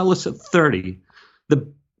you're childless at 30,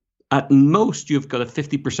 at most you've got a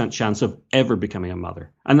 50% chance of ever becoming a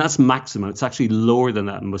mother. And that's maximum. It's actually lower than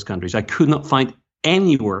that in most countries. I could not find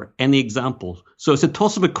anywhere any examples. So it's a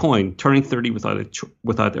toss of a coin turning 30 without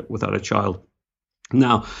a child.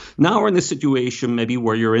 Now we're in this situation maybe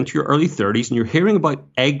where you're into your early 30s and you're hearing about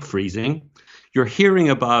egg freezing. You're hearing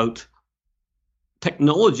about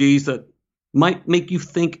technologies that might make you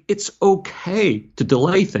think it's okay to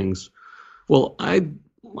delay things. Well, I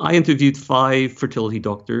interviewed 5 fertility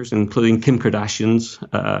doctors, including Kim Kardashian's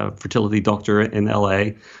fertility doctor in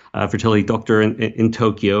LA, fertility doctor in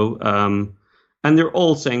Tokyo. And they're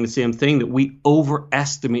all saying the same thing, that we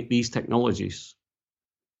overestimate these technologies.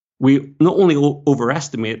 We not only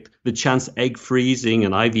overestimate the chance egg freezing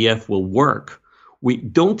and IVF will work, we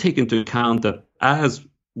don't take into account that as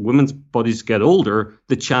women's bodies get older,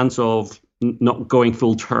 the chance of not going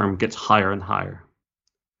full term gets higher and higher.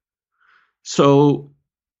 So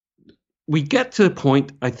we get to a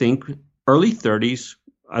point, I think, early 30s,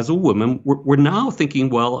 as a woman, we're now thinking,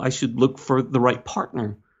 well, I should look for the right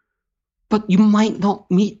partner. But you might not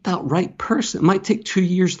meet that right person. It might take 2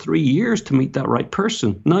 years, 3 years to meet that right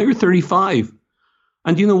person. Now you're 35.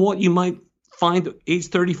 And you know what? You might find at age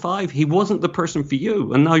 35, he wasn't the person for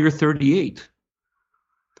you. And now you're 38.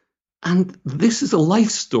 And this is a life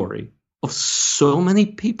story of so many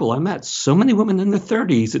people I met, so many women in their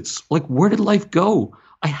 30s. It's like, where did life go?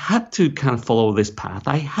 I had to kind of follow this path.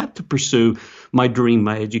 I had to pursue my dream,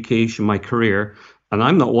 my education, my career. And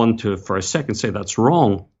I'm not one to, for a second, say that's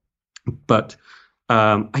wrong. But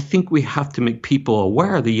I think we have to make people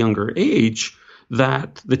aware at the younger age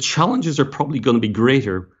that the challenges are probably going to be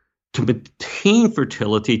greater to maintain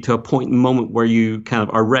fertility to a point in moment where you kind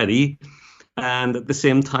of are ready, and at the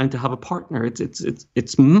same time to have a partner.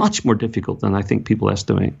 It's much more difficult than I think people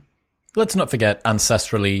estimate. Let's not forget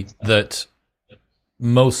ancestrally that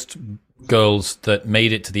most girls that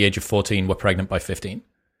made it to the age of 14 were pregnant by 15.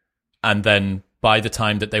 And then by the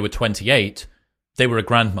time that they were 28, they were a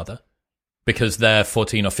grandmother because their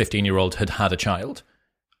 14 or 15-year-old had had a child.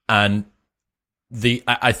 And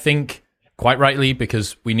I think quite rightly,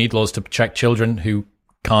 because we need laws to protect children who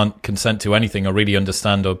can't consent to anything or really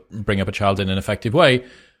understand or bring up a child in an effective way.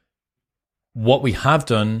 What we have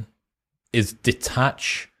done is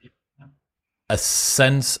detach a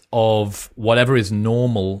sense of whatever is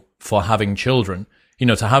normal for having children. You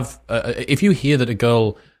know, to have, if you hear that a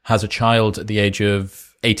girl has a child at the age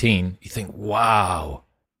of 18, you think, wow,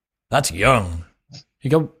 that's young. You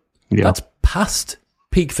go, that's past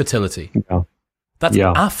peak fertility. Yeah. That's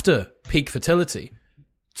after peak fertility.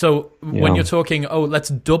 So when you're talking, let's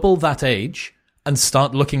double that age and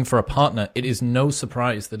start looking for a partner, it is no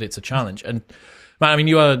surprise that it's a challenge. And I mean,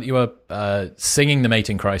 you are singing the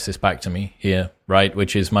mating crisis back to me here, right?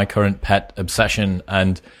 Which is my current pet obsession.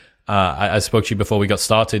 And I spoke to you before we got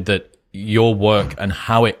started that your work and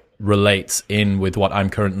how it relates in with what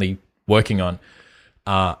I'm currently working on,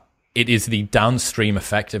 it is the downstream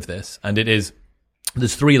effect of this. And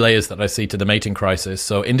there's three layers that I see to the mating crisis.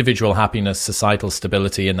 So individual happiness, societal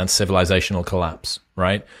stability, and then civilizational collapse,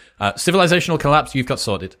 right? Civilizational collapse, you've got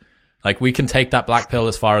sorted. Like, we can take that black pill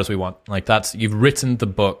as far as we want. Like, you've written the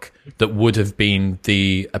book that would have been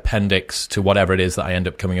the appendix to whatever it is that I end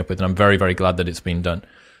up coming up with. And I'm very, very glad that it's been done.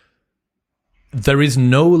 There is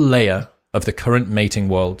no layer of the current mating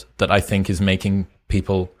world that I think is making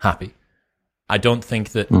people happy. I don't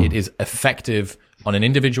think that it is effective on an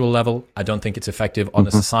individual level. I don't think it's effective on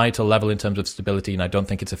a societal level in terms of stability, and I don't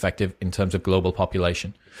think it's effective in terms of global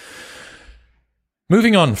population.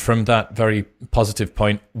 Moving on from that very positive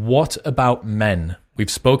point, what about men? We've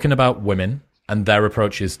spoken about women and their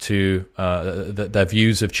approaches to their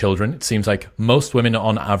views of children. It seems like most women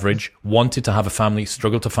on average wanted to have a family,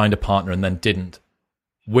 struggled to find a partner, and then didn't.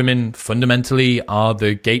 Women fundamentally are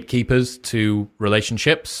the gatekeepers to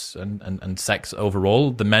relationships and sex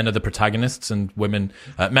overall. The men are the protagonists, and men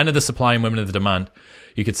are the supply and women are the demand,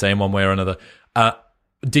 you could say, in one way or another.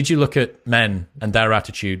 Did you look at men and their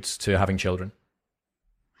attitudes to having children?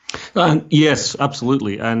 Yes,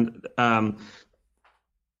 absolutely. And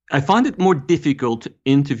I find it more difficult to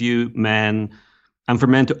interview men and for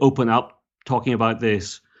men to open up talking about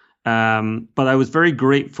this. But I was very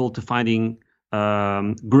grateful to finding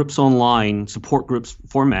groups online, support groups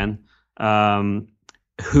for men,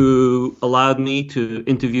 who allowed me to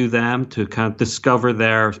interview them, to kind of discover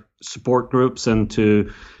their support groups and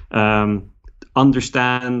to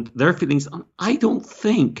understand their feelings. I don't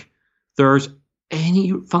think there's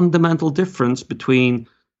any fundamental difference between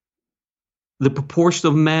the proportion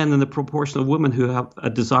of men and the proportion of women who have a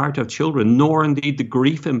desire to have children, nor indeed the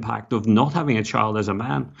grief impact of not having a child as a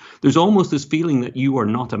man. There's almost this feeling that you are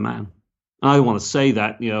not a man. I don't want to say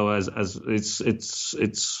that, as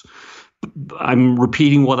it's. I'm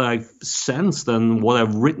repeating what I've sensed and what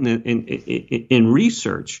I've written in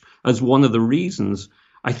research as one of the reasons.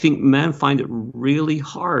 I think men find it really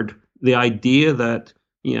hard, the idea that,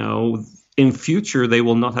 in future they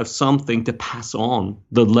will not have something to pass on,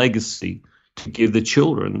 the legacy to give the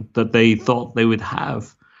children that they thought they would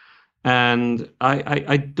have. And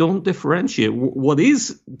I don't differentiate. What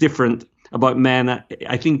is different about men,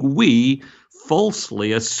 I think we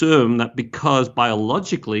falsely assume that because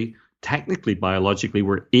technically biologically,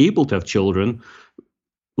 we're able to have children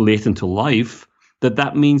late into life,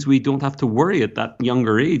 that means we don't have to worry at that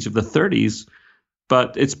younger age of the 30s.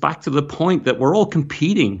 But it's back to the point that we're all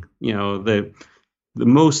competing. The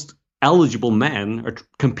most eligible men are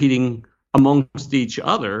competing amongst each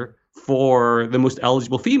other for the most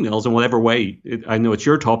eligible females in whatever way. I know it's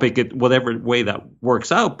your topic, whatever way that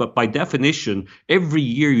works out. But by definition, every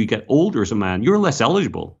year you get older as a man, you're less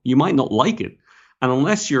eligible. You might not like it. And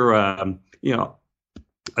unless you're, a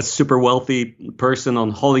super wealthy person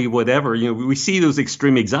on Hollywood, whatever, we see those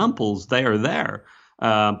extreme examples. They are there.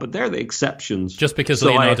 But they're the exceptions. Just because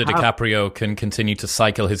Leonardo DiCaprio can continue to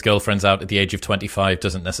cycle his girlfriends out at the age of 25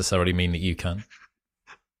 doesn't necessarily mean that you can.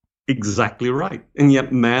 Exactly right. And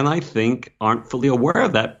yet men, I think, aren't fully aware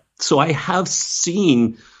of that. So I have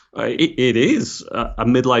seen it is a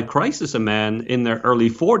midlife crisis, a man in their early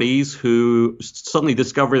 40s who suddenly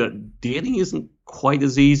discover that dating isn't quite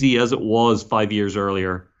as easy as it was 5 years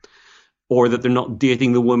earlier, or that they're not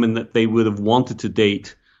dating the woman that they would have wanted to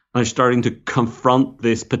date, and are starting to confront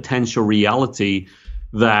this potential reality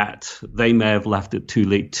that they may have left it too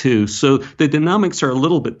late too. So the dynamics are a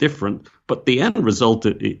little bit different, but the end result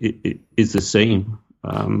is the same.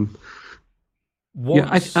 Go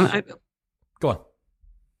on.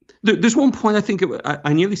 There's one point I think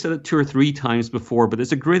I nearly said it 2 or 3 times before, but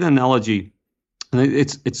it's a great analogy, and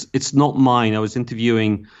it's not mine. I was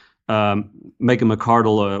interviewing Megan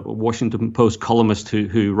McArdle, a Washington Post columnist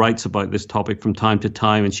who writes about this topic from time to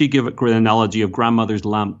time, and she gave a great analogy of grandmother's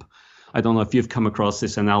lamp. I don't know if you've come across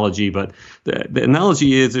this analogy, but the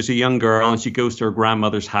analogy is there's a young girl and she goes to her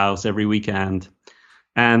grandmother's house every weekend.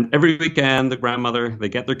 And every weekend, the grandmother, they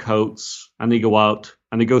get their coats and they go out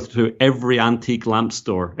and they go to every antique lamp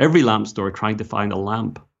store, trying to find a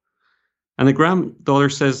lamp. And the granddaughter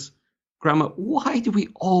says, Grandma, why do we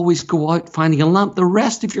always go out finding a lamp? The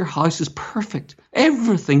rest of your house is perfect.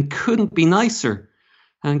 Everything couldn't be nicer.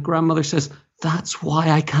 And grandmother says, that's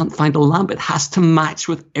why I can't find a lamp. It has to match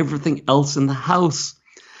with everything else in the house.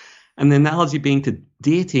 And the analogy being to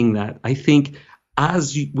dating, that I think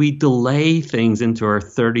as we delay things into our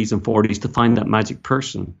 30s and 40s to find that magic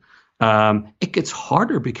person, it gets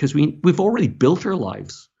harder because we've already built our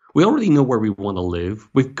lives. We already know where we want to live.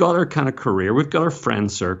 We've got our kind of career. We've got our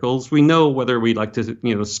friend circles. We know whether we like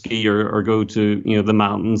to, ski or go to, the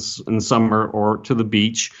mountains in summer or to the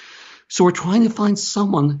beach. So we're trying to find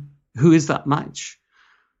someone who is that match.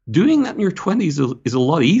 Doing that in your 20s is a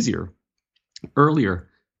lot easier earlier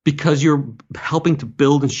because you're helping to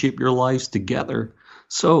build and shape your lives together.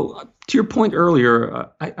 So to your point earlier,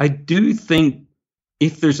 I do think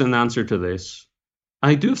if there's an answer to this,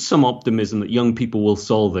 I do have some optimism that young people will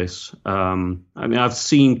solve this. I've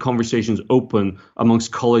seen conversations open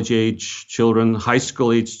amongst college-age children, high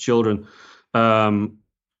school-age children,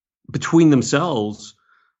 between themselves.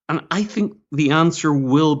 And I think the answer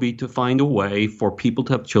will be to find a way for people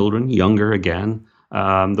to have children younger again,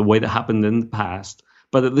 the way that happened in the past,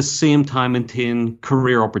 but at the same time maintain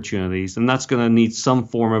career opportunities. And that's going to need some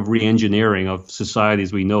form of re-engineering of society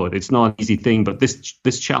as we know it. It's not an easy thing, but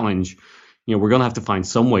this challenge, we're going to have to find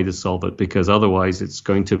some way to solve it, because otherwise it's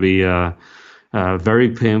going to be very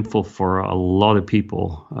painful for a lot of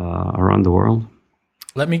people around the world.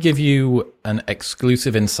 Let me give you an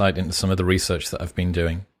exclusive insight into some of the research that I've been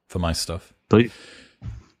doing for my stuff. Please.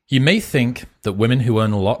 You may think that women who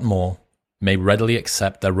earn a lot more may readily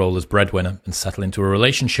accept their role as breadwinner and settle into a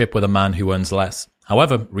relationship with a man who earns less.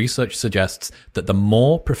 However, research suggests that the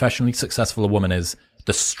more professionally successful a woman is,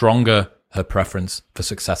 the stronger her preference for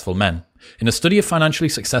successful men. In a study of financially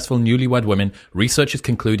successful newlywed women, researchers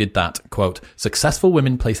concluded that, quote, successful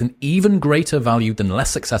women place an even greater value than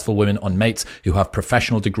less successful women on mates who have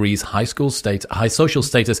professional degrees, high social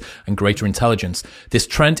status, and greater intelligence. This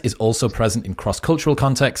trend is also present in cross-cultural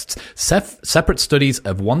contexts. Separate studies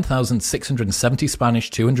of 1,670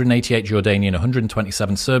 Spanish, 288 Jordanian,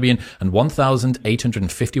 127 Serbian, and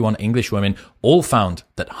 1,851 English women all found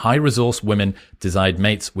that high-resource women desired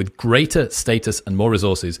mates with greater status and more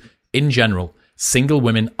resources. In general, single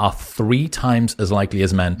women are 3 times as likely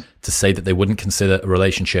as men to say that they wouldn't consider a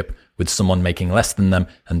relationship with someone making less than them,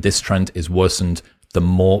 and this trend is worsened the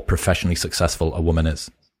more professionally successful a woman is.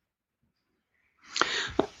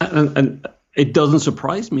 And it doesn't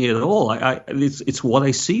surprise me at all. It's what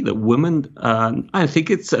I see, that women, I think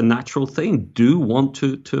it's a natural thing, do want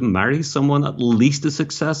to marry someone at least as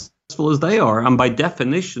successful as they are. And by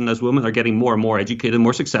definition, as women are getting more and more educated,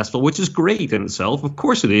 more successful, which is great in itself, of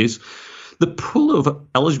course it is, the pool of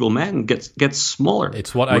eligible men gets smaller.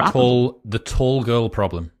 It's what I call the tall girl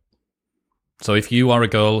problem. So if you are a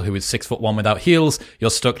girl who is 6'1" without heels, you're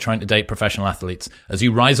stuck trying to date professional athletes. As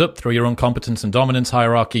you rise up through your own competence and dominance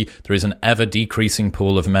hierarchy, there is an ever decreasing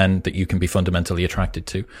pool of men that you can be fundamentally attracted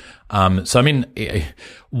to.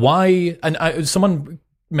 Why? And someone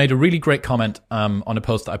made a really great comment on a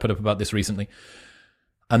post that I put up about this recently.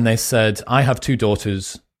 And they said, I have 2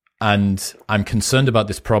 daughters and I'm concerned about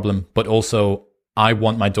this problem, but also I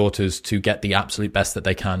want my daughters to get the absolute best that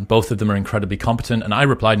they can. Both of them are incredibly competent. And I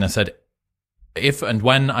replied and I said, if and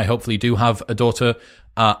when I hopefully do have a daughter,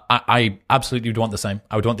 I absolutely would want the same.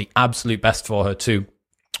 I would want the absolute best for her too.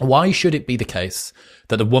 Why should it be the case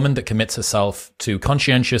that a woman that commits herself to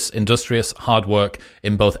conscientious, industrious, hard work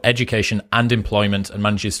in both education and employment and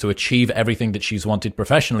manages to achieve everything that she's wanted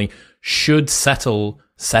professionally should settle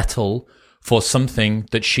for something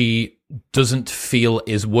that she doesn't feel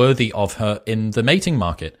is worthy of her in the mating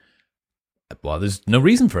market? Well, there's no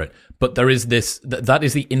reason for it. But there is that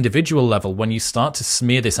is the individual level. When you start to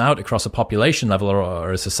smear this out across a population level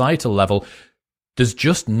or a societal level, there's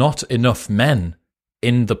just not enough men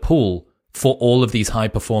in the pool for all of these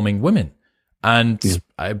high-performing women. And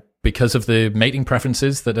because of the mating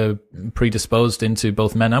preferences that are predisposed into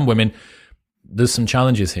both men and women, there's some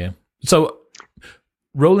challenges here. So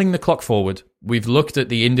rolling the clock forward, we've looked at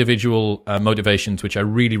the individual motivations, which I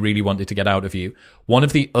really, really wanted to get out of you. One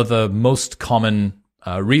of the other most common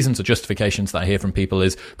reasons or justifications that I hear from people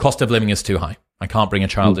is cost of living is too high. I can't bring a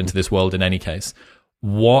child into this world in any case.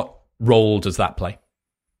 What role does that play?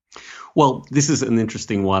 Well, this is an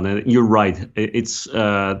interesting one, and you're right. It's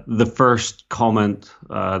the first comment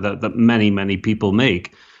that many people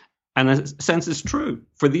make. And in a sense, it's true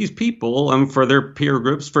for these people and for their peer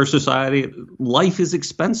groups, for society. Life is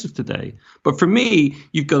expensive today. But for me,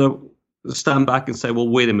 you've got to stand back and say, well,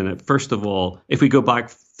 wait a minute. First of all, if we go back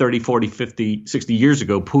 30, 40, 50, 60 years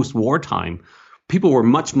ago, post-war time, people were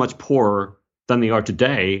much, much poorer than they are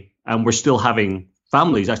today. And we're still having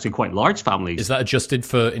families, actually quite large families. Is that adjusted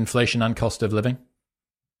for inflation and cost of living?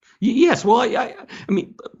 Yes. Well, I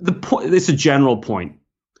mean, the point, it's a general point.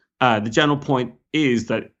 The general point is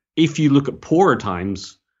that if you look at poorer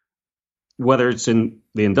times, whether it's in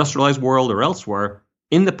the industrialized world or elsewhere,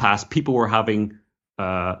 in the past, people were having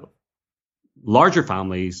larger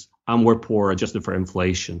families and were poor adjusted for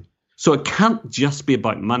inflation. So it can't just be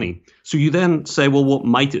about money. So you then say, well, what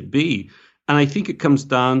might it be? And I think it comes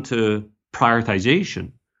down to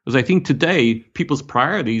prioritization. Because I think today, people's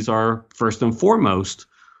priorities are first and foremost,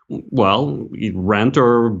 well, you rent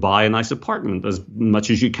or buy a nice apartment as much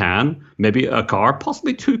as you can, maybe a car,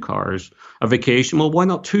 possibly two cars, a vacation. Well, why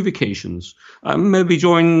not two vacations? Maybe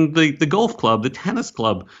join the golf club, the tennis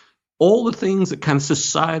club, all the things that kind of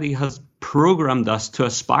society has programmed us to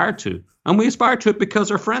aspire to. And we aspire to it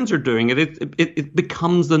because our friends are doing it. It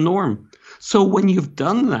becomes the norm. So when you've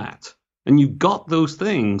done that and you've got those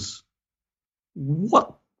things,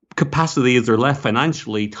 what capacity is there left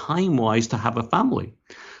financially, time-wise, to have a family?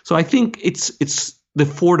 So I think it's the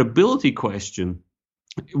affordability question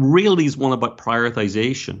really is one about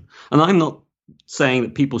prioritization. And I'm not saying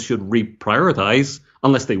that people should reprioritize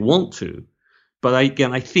unless they want to. But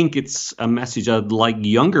I think it's a message I'd like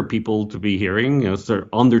younger people to be hearing, so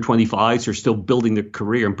under 25s who are still building their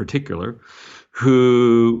career in particular,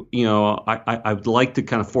 who, I would like to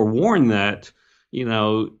kind of forewarn that,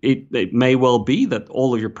 it may well be that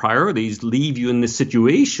all of your priorities leave you in this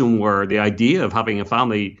situation where the idea of having a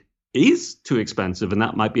family is too expensive, and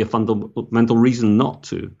that might be a fundamental reason not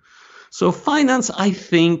to. So finance, I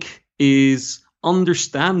think, is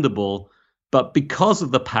understandable, but because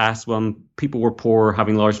of the past when people were poor,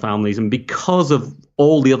 having large families, and because of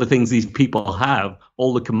all the other things these people have,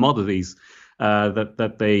 all the commodities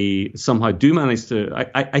that they somehow do manage to,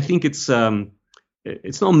 I think it's not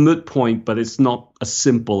a moot point, but it's not as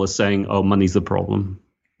simple as saying, oh, money's the problem.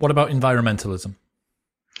 What about environmentalism?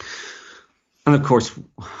 And of course,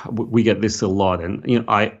 we get this a lot. And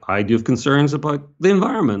I do have concerns about the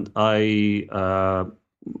environment.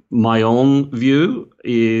 My own view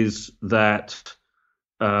is that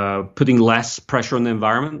putting less pressure on the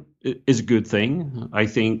environment is a good thing. I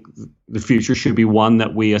think the future should be one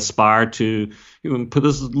that we aspire to put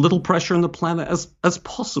as little pressure on the planet as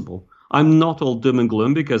possible. I'm not all doom and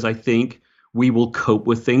gloom because I think we will cope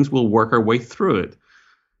with things, we'll work our way through it.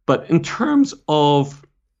 But in terms of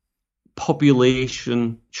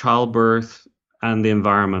population, childbirth, and the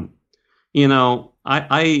environment,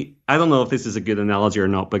 I don't know if this is a good analogy or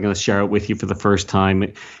not, but I'm going to share it with you for the first time.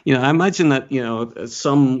 I imagine that,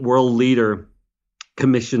 some world leader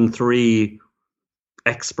commissioned 3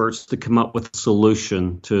 experts to come up with a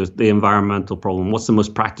solution to the environmental problem. What's the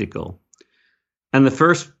most practical? And the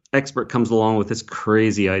first expert comes along with this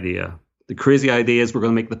crazy idea. The crazy idea is we're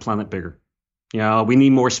going to make the planet bigger. We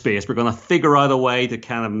need more space. We're going to figure out a way to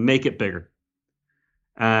kind of make it bigger.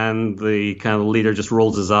 And the kind of leader just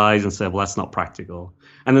rolls his eyes and says, well, that's not practical.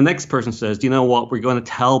 And the next person says, do you know what? We're going to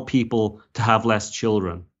tell people to have less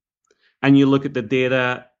children. And you look at the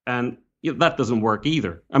data and that doesn't work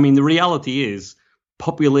either. I mean, the reality is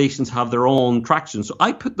populations have their own traction. So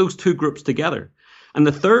I put those 2 groups together. And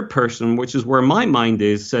the third person, which is where my mind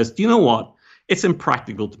is, says, do you know what? It's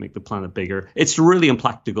impractical to make the planet bigger. It's really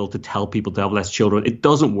impractical to tell people to have less children. It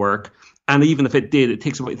doesn't work. And even if it did, it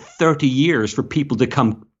takes about 30 years for people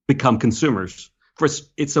to become consumers.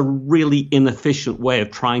 It's a really inefficient way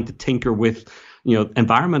of trying to tinker with,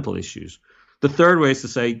 environmental issues. The third way is to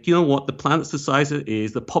say, do you know what? The planet's the size it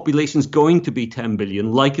is. The population's going to be 10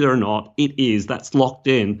 billion, like it or not. It is. That's locked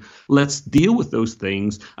in. Let's deal with those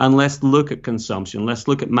things and let's look at consumption. Let's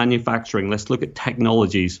look at manufacturing. Let's look at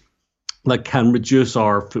technologies that can reduce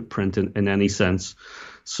our footprint in any sense.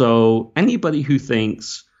 So anybody who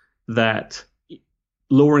thinks that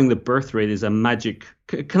lowering the birth rate is a magic,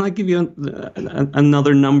 can I give you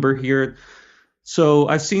another number here? So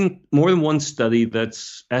I've seen more than one study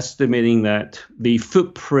that's estimating that the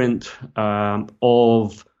footprint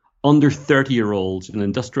of under 30-year-olds in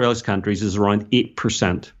industrialized countries is around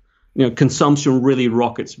 8%. Consumption really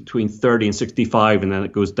rockets between 30 and 65, and then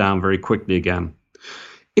it goes down very quickly again.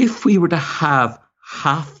 If we were to have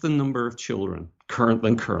half the number of children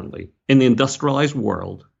currently in the industrialized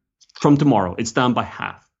world, from tomorrow, it's down by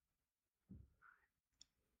half.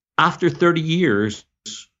 After 30 years,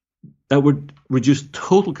 that would reduce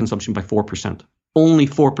total consumption by 4%. only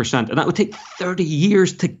 4%. And that would take 30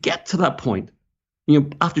 years to get to that point.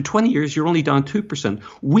 After 20 years, you're only down 2%.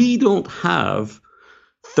 We don't have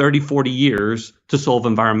 30, 40 years to solve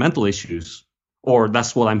environmental issues, or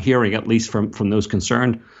that's what I'm hearing, at least from those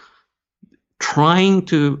concerned. Trying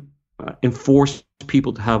to enforce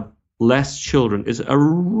people to have less children is a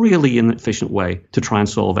really inefficient way to try and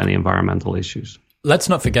solve any environmental issues. Let's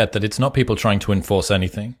not forget that it's not people trying to enforce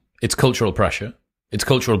anything. It's cultural pressure. It's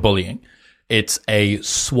cultural bullying. It's a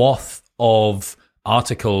swath of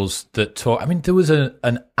articles that talk. I mean, there was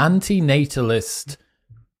an anti-natalist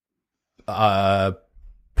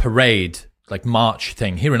parade, like march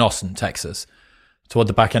thing here in Austin, Texas, toward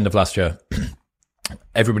the back end of last year.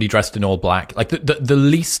 Everybody dressed in all black, like the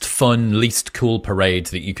least fun, least cool parade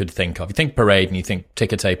that you could think of. You think parade and you think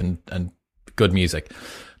ticker tape and good music.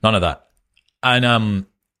 None of that. And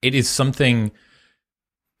it is something,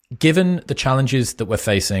 given the challenges that we're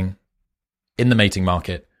facing in the mating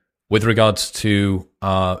market with regards to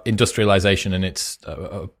industrialization and its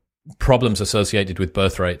problems associated with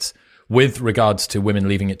birth rates, with regards to women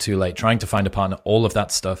leaving it too late, trying to find a partner, all of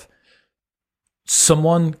that stuff,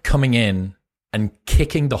 someone coming in and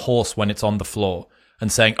kicking the horse when it's on the floor and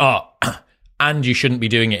saying, oh, and you shouldn't be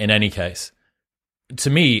doing it in any case, to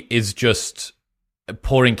me is just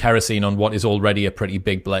pouring kerosene on what is already a pretty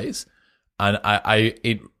big blaze. And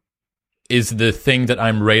it is the thing that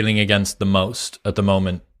I'm railing against the most at the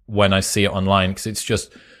moment when I see it online, because it's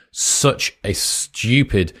just such a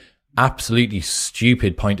stupid, absolutely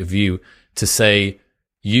stupid point of view to say,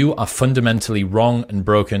 you are fundamentally wrong and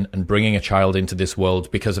broken and bringing a child into this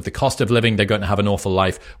world because of the cost of living. They're going to have an awful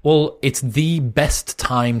life. Well, it's the best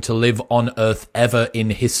time to live on Earth ever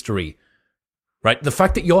in history, right? The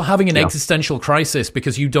fact that you're having an existential crisis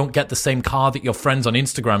because you don't get the same car that your friends on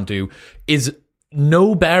Instagram do is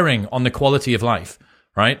no bearing on the quality of life,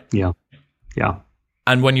 right? Yeah.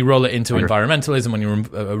 And when you roll it into environmentalism, when you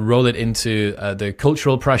roll it into the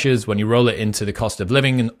cultural pressures, when you roll it into the cost of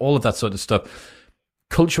living and all of that sort of stuff,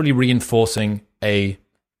 culturally reinforcing a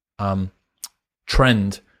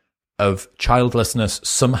trend of childlessness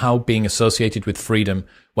somehow being associated with freedom,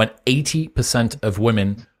 when 80% of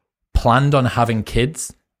women planned on having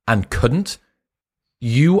kids and couldn't,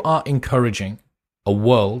 you are encouraging a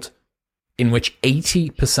world in which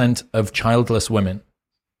 80% of childless women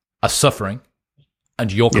are suffering,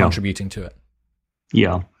 and you're contributing to it.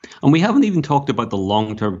 Yeah. And we haven't even talked about the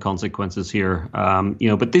long-term consequences here.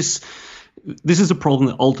 But this is a problem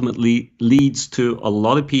that ultimately leads to a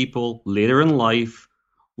lot of people later in life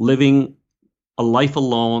living a life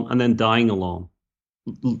alone and then dying alone.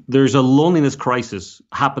 There's a loneliness crisis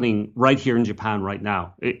happening right here in Japan right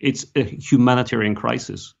now. It's a humanitarian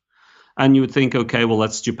crisis. And you would think, okay, well,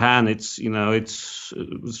 that's Japan. It's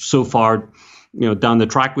so far, down the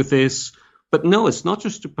track with this. But no, it's not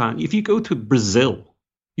just Japan. If you go to Brazil,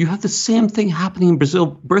 you have the same thing happening in Brazil.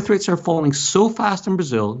 Birth rates are falling so fast in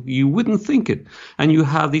Brazil, you wouldn't think it. And you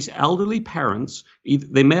have these elderly parents.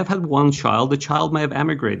 They may have had one child. The child may have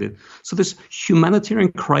emigrated. So this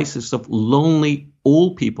humanitarian crisis of lonely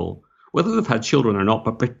old people, whether they've had children or not,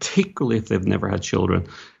 but particularly if they've never had children,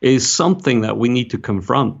 is something that we need to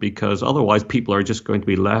confront, because otherwise people are just going to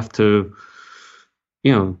be left to,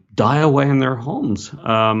 die away in their homes.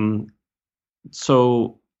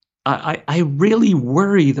 So I really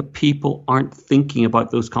worry that people aren't thinking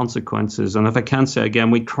about those consequences. And if I can say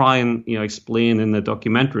again, we try and explain in the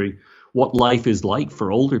documentary what life is like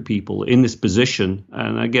for older people in this position.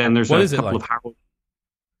 And again, there's a couple of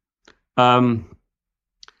harrowing.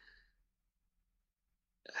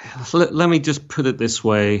 Let me just put it this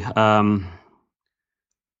way.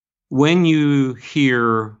 When you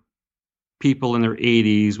hear people in their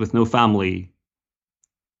 80s with no family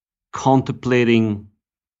contemplating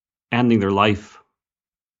ending their life,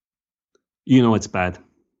 it's bad.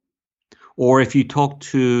 Or if you talk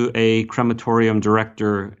to a crematorium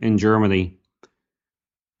director in Germany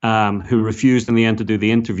who refused in the end to do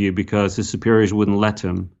the interview because his superiors wouldn't let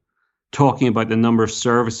him, talking about the number of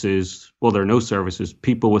services, well, there are no services,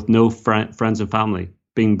 people with no friends and family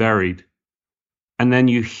being buried. And then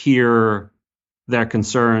you hear their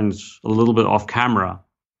concerns a little bit off camera,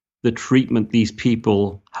 the treatment these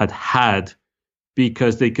people had,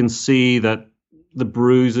 because they can see that the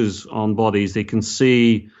bruises on bodies, they can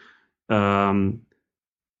see, things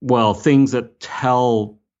that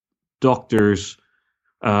tell doctors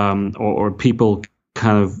or people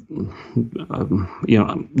kind of,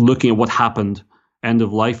 looking at what happened, end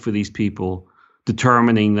of life for these people,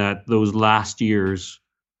 determining that those last years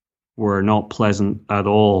were not pleasant at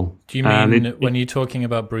all. Do you mean when you're talking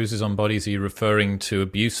about bruises on bodies, are you referring to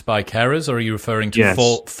abuse by carers, or are you referring to Yes.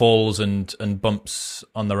 falls and bumps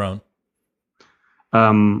on their own?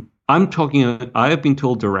 I'm talking, I have been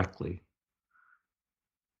told directly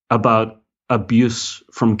about abuse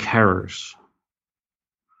from carers.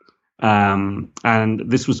 And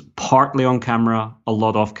this was partly on camera, a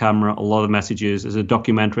lot off camera, a lot of messages. As a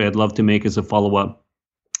documentary I'd love to make as a follow-up.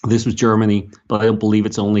 This was Germany, but I don't believe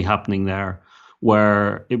it's only happening there,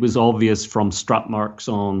 where it was obvious from strap marks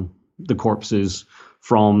on the corpses,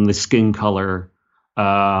 from the skin color,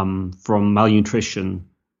 from malnutrition,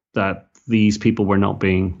 that these people were not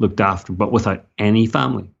being looked after, but without any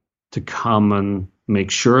family to come and make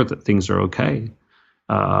sure that things are okay.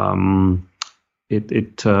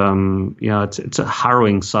 It's a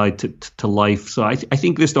harrowing side to life. So I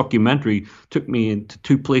think this documentary took me into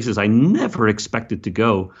two places I never expected to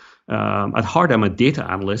go. At heart, I'm a data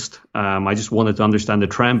analyst. I just wanted to understand the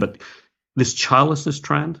trend, but this childlessness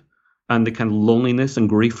trend and the kind of loneliness and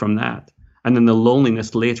grief from that, and then the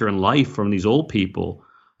loneliness later in life from these old people,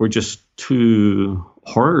 were just two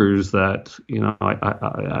horrors that,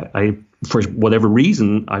 I for whatever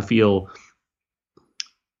reason, I feel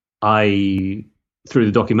through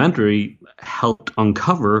the documentary, helped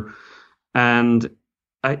uncover. And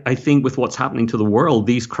I think with what's happening to the world,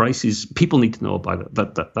 these crises, people need to know about it.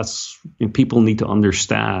 That's people need to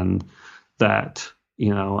understand that,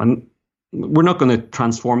 and we're not going to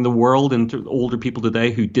transform the world into older people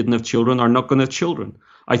today who didn't have children are not going to have children.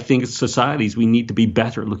 I think as societies, we need to be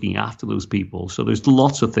better at looking after those people. So there's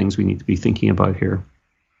lots of things we need to be thinking about here.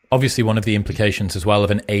 Obviously, one of the implications as well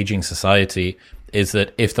of an aging society is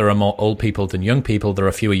that if there are more old people than young people, there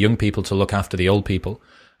are fewer young people to look after the old people.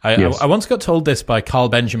 I once got told this by Carl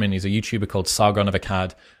Benjamin. He's a YouTuber called Sargon of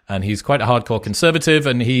Akkad, and he's quite a hardcore conservative,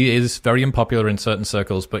 and he is very unpopular in certain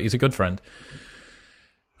circles, but he's a good friend.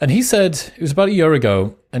 And he said, it was about a year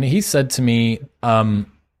ago, and he said to me,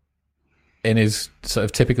 in his sort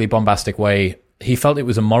of typically bombastic way, he felt it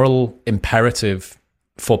was a moral imperative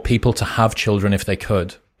for people to have children if they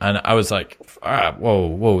could. And I was like,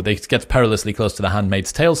 whoa, this gets perilously close to the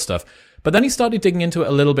Handmaid's Tale stuff. But then he started digging into it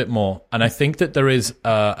a little bit more. And I think that there is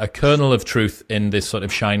a kernel of truth in this sort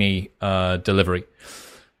of shiny delivery.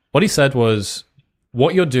 What he said was,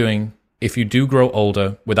 what you're doing, if you do grow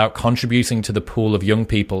older without contributing to the pool of young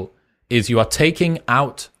people, is you are taking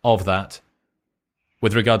out of that,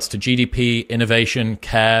 with regards to GDP, innovation,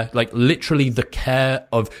 care, like literally the care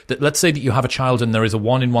of that. Let's say that you have a child and there is a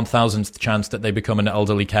 1 in 1,000th chance that they become an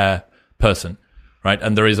elderly care person, right?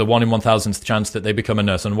 And there is a 1 in 1,000th chance that they become a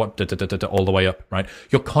nurse, and all the way up, right?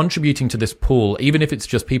 You're contributing to this pool, even if it's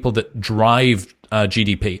just people that drive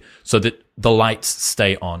GDP, so that the lights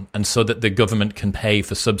stay on and so that the government can pay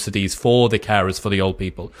for subsidies for the carers, for the old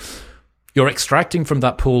people. You're extracting from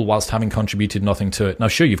that pool whilst having contributed nothing to it. Now,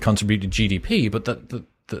 sure, you've contributed GDP, but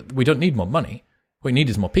we don't need more money. What we need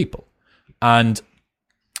is more people. And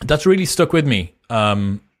that's really stuck with me,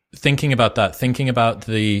 thinking about that, thinking about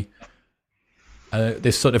the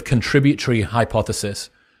this sort of contributory hypothesis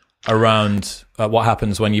around what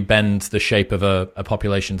happens when you bend the shape of a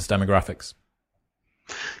population's demographics.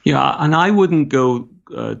 Yeah, and I wouldn't go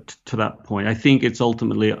to that point. I think it's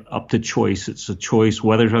ultimately up to choice. It's a choice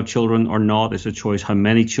whether to have children or not. It's a choice how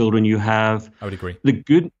many children you have. I would agree. The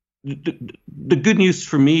good news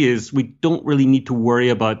for me is we don't really need to worry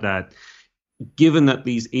about that, given that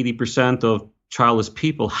these 80% of childless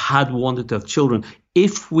people had wanted to have children.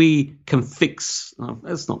 If we can fix,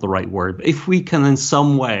 that's not the right word, but if we can in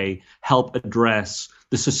some way help address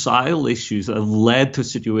the societal issues that have led to a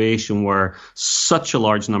situation where such a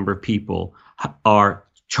large number of people are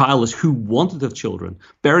childless who wanted to have children,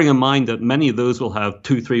 bearing in mind that many of those will have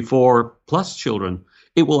 2, 3, 4 plus children,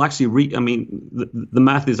 it will actually the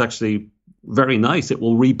math is actually very nice. It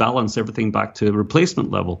will rebalance everything back to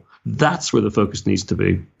replacement level. That's where the focus needs to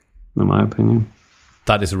be, in my opinion.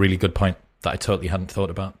 That is a really good point that I totally hadn't thought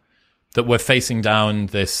about. That we're facing down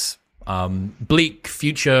this bleak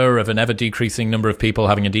future of an ever-decreasing number of people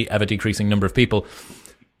having an ever-decreasing number of people.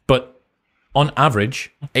 But on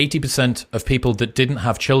average, 80% of people that didn't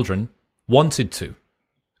have children wanted to.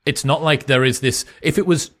 It's not like there is this... If it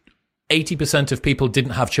was 80% of people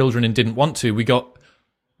didn't have children and didn't want to,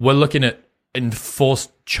 we're looking at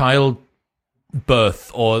enforced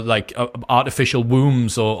childbirth or like artificial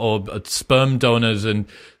wombs or sperm donors and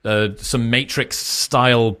some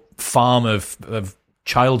Matrix-style farm of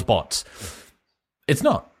child bots. It's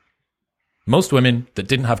not. Most women that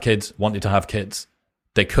didn't have kids wanted to have kids.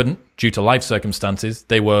 They couldn't due to life circumstances.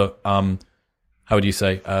 They were, how would you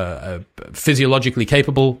say, physiologically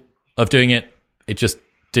capable of doing it. It just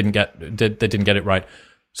they didn't get it right.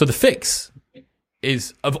 So the fix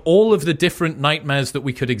is, of all of the different nightmares that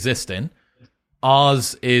we could exist in,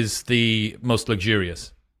 ours is the most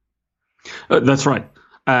luxurious. That's right.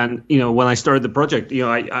 And, when I started the project,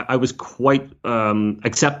 I was quite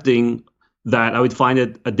accepting that I would find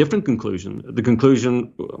a different conclusion. The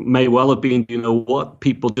conclusion may well have been,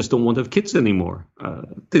 people just don't want to have kids anymore.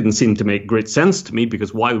 Didn't seem to make great sense to me,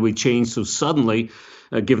 because why would we change so suddenly,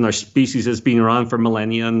 given our species has been around for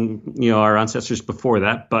millennia and, our ancestors before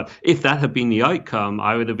that. But if that had been the outcome,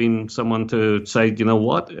 I would have been someone to say,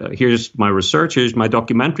 here's my research, here's my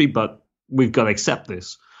documentary, but we've got to accept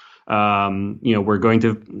this. We're going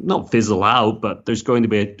to not fizzle out, but there's going to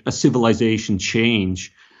be a civilization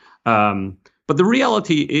change. But the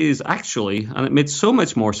reality is actually, and it made so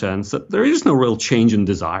much more sense, that there is no real change in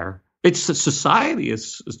desire. It's that society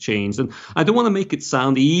has changed. And I don't want to make it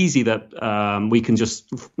sound easy that we can just,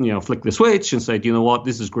 flick the switch and say,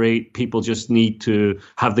 this is great. People just need to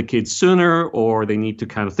have the kids sooner, or they need to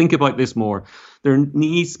kind of think about this more. There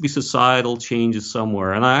needs to be societal changes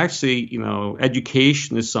somewhere. And I actually,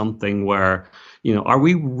 education is something where, are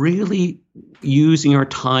we really using our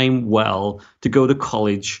time well to go to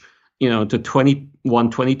college, to 21,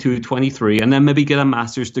 22, 23, and then maybe get a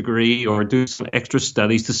master's degree or do some extra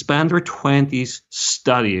studies to spend our 20s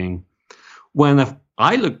studying? When if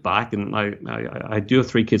I look back, and I do have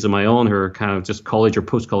 3 kids of my own who are kind of just college or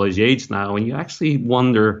post-college age now, and you actually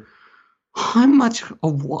wonder how much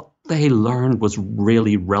of what they learned was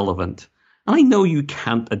really relevant. And I know you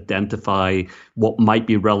can't identify what might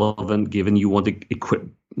be relevant given you want to equip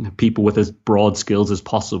people with as broad skills as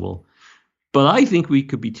possible. But I think we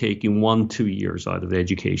could be taking 1-2 years out of the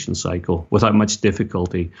education cycle without much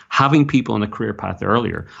difficulty, having people on a career path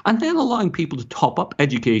earlier, and then allowing people to top up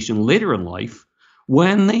education later in life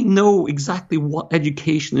when they know exactly what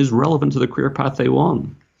education is relevant to the career path they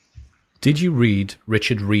want. Did you read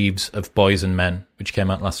Richard Reeves' Of Boys and Men, which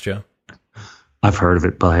came out last year? I've heard of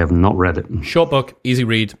it, but I have not read it. Short book, easy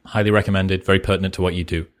read, highly recommended, very pertinent to what you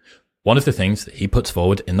do. One of the things that he puts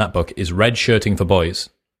forward in that book is red shirting for boys,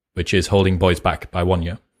 which is holding boys back by 1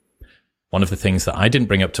 year. One of the things that I didn't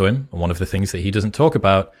bring up to him, and one of the things that he doesn't talk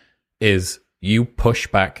about, is you push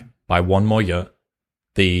back by 1 more year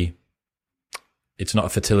it's not a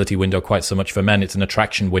fertility window quite so much for men, it's an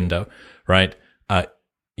attraction window, right?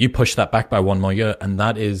 You push that back by 1 more year, and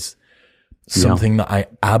that is something that I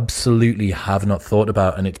absolutely have not thought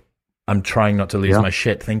about, and I'm trying not to lose my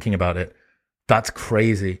shit thinking about it. That's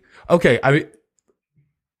crazy. Okay,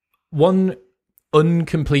 one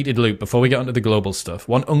uncompleted loop before we get onto the global stuff.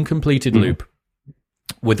 One uncompleted loop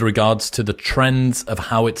with regards to the trends of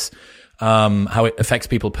how it affects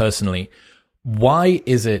people personally. Why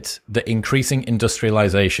is it that increasing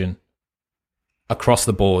industrialization across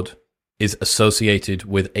the board is associated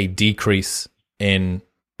with a decrease in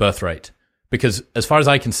birth rate? Because as far as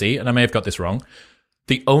I can see, and I may have got this wrong,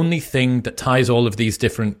 the only thing that ties all of these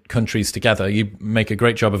different countries together, you make a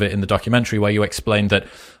great job of it in the documentary where you explain that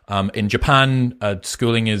in Japan,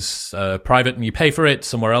 schooling is private and you pay for it.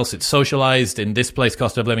 Somewhere else, it's socialized. In this place,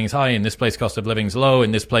 cost of living is high. In this place, cost of living is low.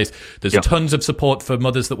 In this place, there's tons of support for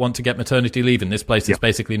mothers that want to get maternity leave. In this place, it's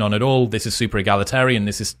basically none at all. This is super egalitarian.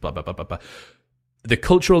 This is blah, blah, blah, blah, blah. The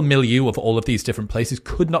cultural milieu of all of these different places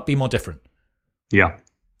could not be more different. Yeah.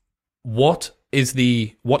 What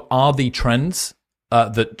are the trends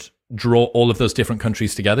that draw all of those different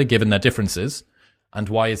countries together, given their differences? And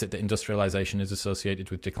why is it that industrialization is associated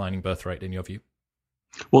with declining birth rate, in your view?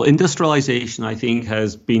 Well, industrialization, I think,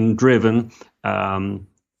 has been driven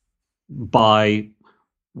by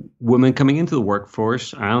women coming into the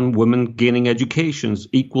workforce and women gaining educations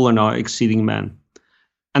equal or not exceeding men.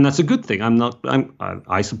 And that's a good thing.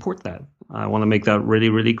 I support that. I want to make that really,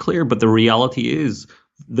 really clear. But the reality is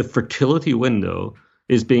the fertility window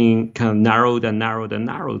is being kind of narrowed and narrowed and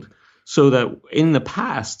narrowed, so that in the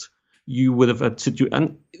past you would have had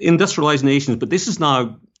and industrialized nations, but this is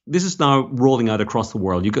now rolling out across the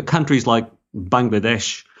world. You've got countries like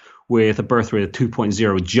Bangladesh with a birth rate of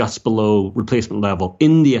 2.0, just below replacement level.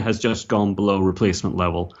 India has just gone below replacement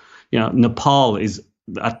level. Nepal is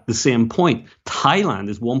at the same point. Thailand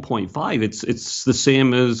is 1.5. It's the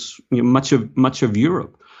same as much of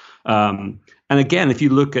Europe. And again, if you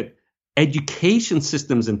look at education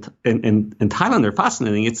systems in Thailand, they're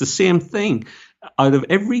fascinating. It's the same thing. Out of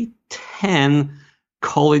every 10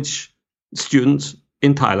 college students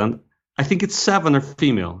in Thailand, I think it's 7 are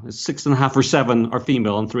female. It's 6.5 or 7 are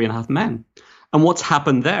female and 3.5 men. And what's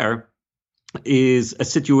happened there is a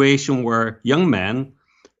situation where young men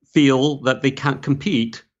feel that they can't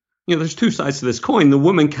compete. There's two sides to this coin. The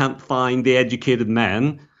women can't find the educated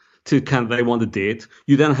men to kind of they want to date.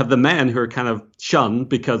 You then have the men who are kind of shunned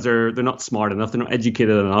because they're not smart enough, they're not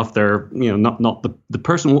educated enough, they're not the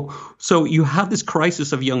person. So you have this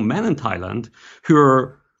crisis of young men in Thailand who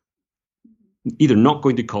are either not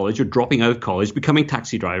going to college or dropping out of college, becoming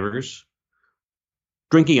taxi drivers,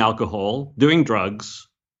 drinking alcohol, doing drugs,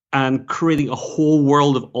 and creating a whole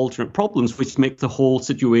world of alternate problems, which make the whole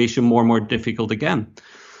situation more and more difficult again.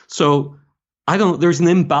 So there's an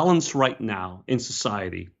imbalance right now in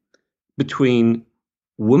society between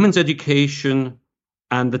women's education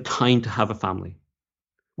and the time to have a family.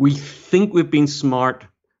 We think we've been smart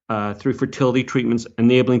through fertility treatments,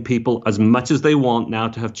 enabling people as much as they want now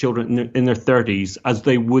to have children in their 30s as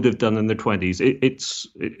they would have done in their 20s.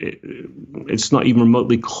 It's not even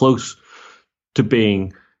remotely close to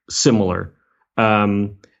being similar.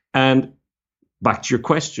 And back to your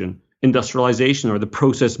question, industrialization, or the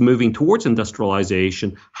process moving towards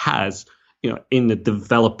industrialization, has, in the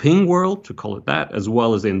developing world, to call it that, as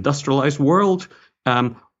well as the industrialized world,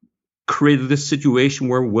 created this situation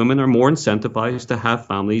where women are more incentivized to have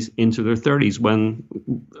families into their 30s when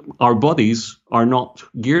our bodies are not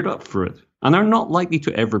geared up for it and are not likely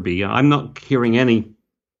to ever be. I'm not hearing any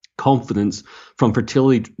confidence from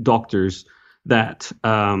fertility doctors that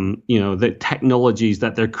the technologies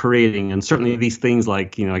that they're creating, and certainly these things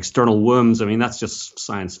like external wombs, I mean, that's just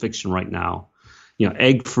science fiction right now.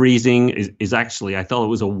 Egg freezing is actually, I thought it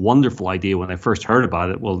was a wonderful idea when I first heard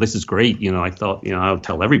about it. Well, this is great. I thought, I'll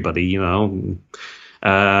tell everybody, someone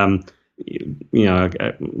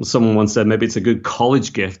once said maybe it's a good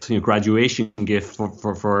college gift, graduation gift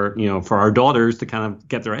for our daughters to kind of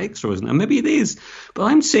get their eggs frozen. And maybe it is. But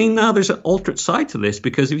I'm saying now there's an alternate side to this,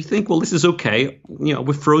 because if you think, well, this is okay,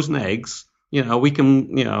 with frozen eggs, we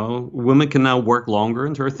can, women can now work longer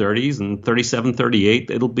into their 30s and 37,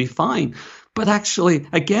 38, it'll be fine. But actually,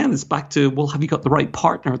 again, it's back to, well, have you got the right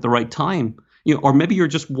partner at the right time? Or maybe you're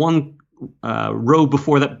just one row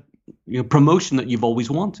before that promotion that you've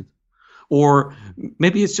always wanted. Or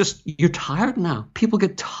maybe it's just you're tired now. People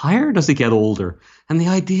get tired as they get older. And the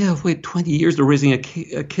idea of, 20 years to raising a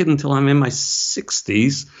kid until I'm in my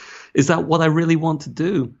 60s, is that what I really want to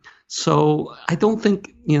do? So I don't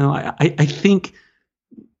think, I think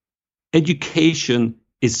education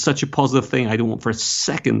is such a positive thing. I don't want for a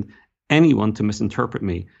second anyone to misinterpret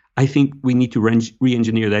me. I think we need to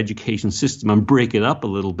re-engineer the education system and break it up a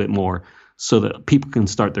little bit more so that people can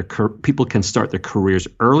start their careers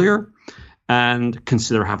earlier and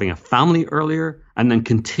consider having a family earlier, and then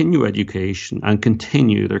continue education and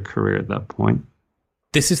continue their career at that point.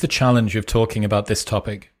 This is the challenge of talking about this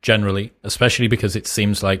topic generally, especially because it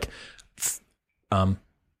seems like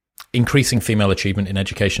increasing female achievement in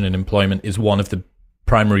education and employment is one of the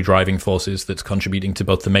primary driving forces that's contributing to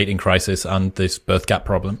both the mating crisis and this birth gap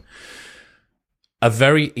problem. A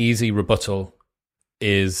very easy rebuttal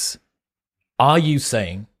is, are you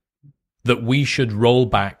saying that we should roll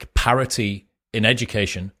back parity in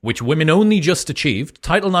education, which women only just achieved?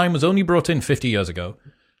 Title IX was only brought in 50 years ago.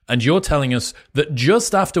 And you're telling us that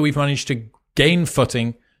just after we've managed to gain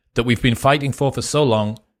footing that we've been fighting for so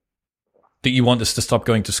long, that you want us to stop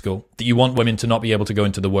going to school, that you want women to not be able to go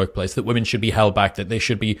into the workplace, that women should be held back, that they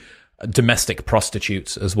should be domestic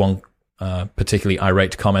prostitutes, as one particularly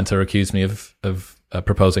irate commenter accused me of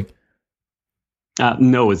proposing?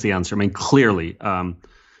 No is the answer. I mean, clearly,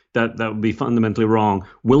 that would be fundamentally wrong.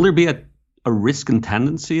 Will there be a risk and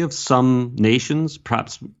tendency of some nations,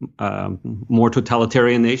 perhaps more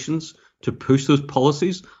totalitarian nations, to push those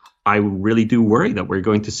policies? I really do worry that we're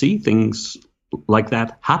going to see things like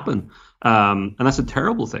that happen. And that's a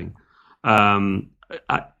terrible thing.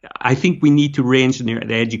 I think we need to re-engineer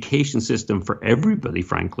the education system for everybody,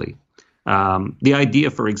 frankly. The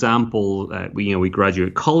idea, for example, that we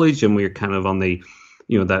graduate college and we're kind of on the,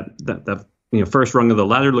 that first rung of the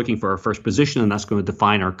ladder, looking for our first position, and that's going to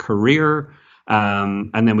define our career.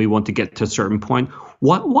 And then we want to get to a certain point.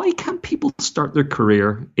 Why can't people start their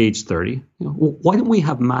career age 30? Why don't we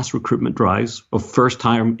have mass recruitment drives of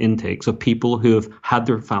first-time intakes of people who have had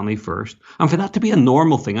their family first? And for that to be a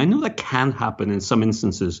normal thing, I know that can happen in some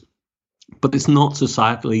instances, but it's not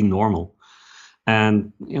societally normal.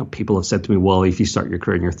 And people have said to me, well, if you start your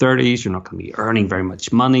career in your 30s, you're not going to be earning very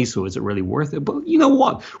much money, so is it really worth it? But you know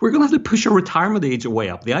what? We're going to have to push our retirement age way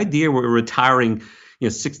up. The idea we're retiring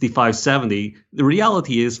 65, 70, the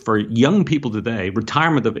reality is for young people today,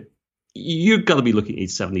 retirement of it, you've got to be looking at age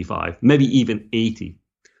 75, maybe even 80.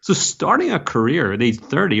 So starting a career at age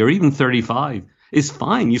 30 or even 35 is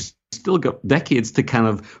fine. You've still got decades to kind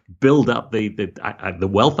of build up the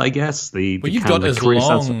wealth, I guess. But you've got as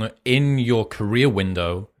long in your career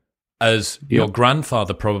window as your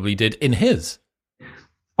grandfather probably did in his.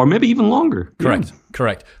 or maybe even longer.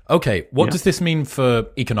 Correct. Okay, what does this mean for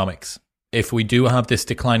economics? If we do have this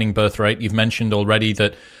declining birth rate, you've mentioned already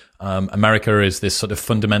that America is this sort of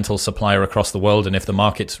fundamental supplier across the world, and if the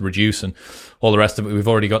markets reduce and all the rest of it, we've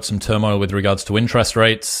already got some turmoil with regards to interest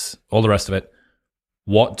rates, all the rest of it.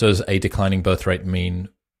 What does a declining birth rate mean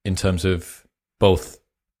in terms of both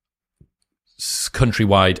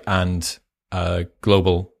countrywide and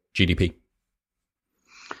global GDP?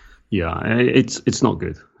 Yeah, it's not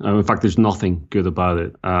good. In fact, there's nothing good about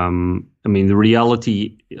it. I mean, the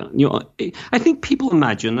reality, I think people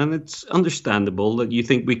imagine, and it's understandable, that you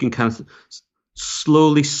think we can kind of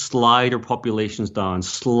slowly slide our populations down,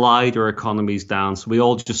 slide our economies down, so we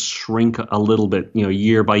all just shrink a little bit,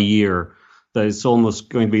 year by year. That it's almost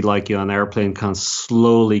going to be like an airplane kind of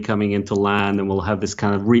slowly coming into land, and we'll have this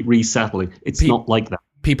kind of resettling. It's not like that.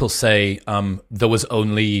 People say there was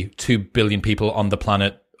only 2 billion people on the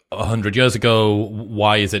planet 100 years ago.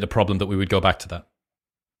 Why is it a problem that we would go back to that?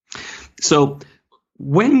 So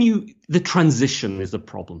the transition is the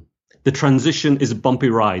problem. The transition is a bumpy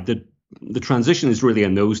ride. The transition is really a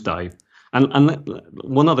nosedive. And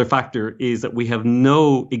one other factor is that we have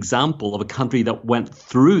no example of a country that went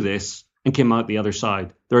through this and came out the other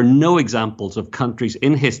side. There are no examples of countries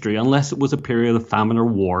in history, unless it was a period of famine or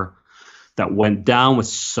war, that went down with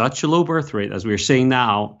such a low birth rate as we're seeing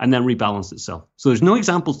now and then rebalanced itself. So there's no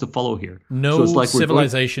examples to follow here. No so it's like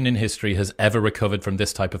civilization in history has ever recovered from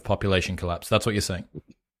this type of population collapse. That's what you're saying?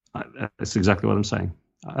 That's exactly what I'm saying.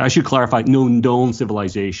 I should clarify, no known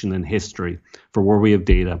civilization in history for where we have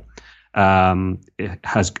data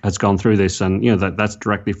has gone through this. And, that's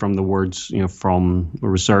directly from the words, from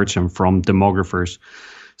research and from demographers.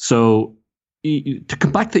 So to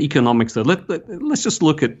come back to economics, though, let's just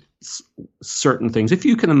look at certain things. If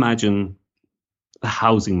you can imagine the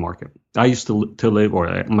housing market. I used to live,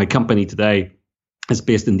 or my company today is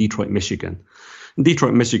based in Detroit, Michigan. In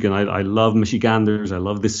Detroit, Michigan, I love Michiganders. I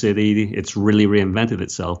love the city. It's really reinvented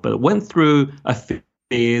itself. But it went through a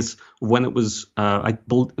phase when it was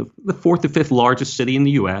the fourth or fifth largest city in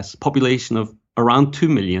the U.S., population of around 2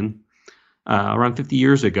 million. Around 50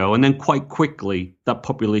 years ago, and then quite quickly that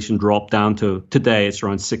population dropped down to today it's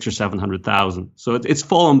around 600,000 or 700,000. So it's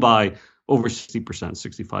fallen by over 60%,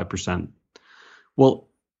 65%. Well,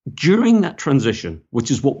 during that transition, which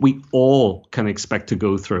is what we all can expect to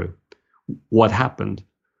go through, what happened?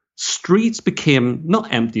 Streets became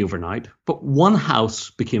not empty overnight, but one house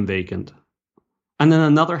became vacant, and then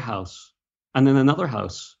another house, and then another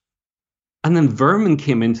house, and then vermin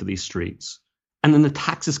came into these streets. And then the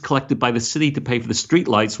taxes collected by the city to pay for the street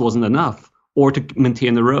lights wasn't enough, or to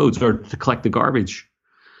maintain the roads, or to collect the garbage.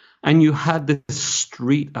 And you had this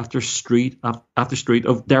street after street after street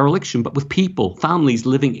of dereliction, but with people, families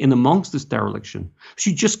living in amongst this dereliction. So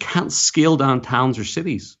you just can't scale down towns or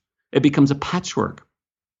cities. It becomes a patchwork.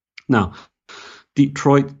 Now,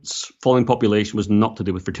 Detroit's falling population was not to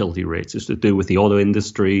do with fertility rates. It's to do with the auto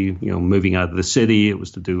industry, moving out of the city. It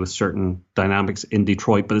was to do with certain dynamics in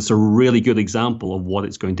Detroit, but it's a really good example of what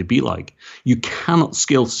it's going to be like. You cannot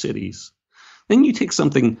scale cities. Then you take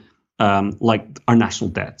something like our national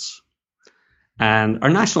debts. And our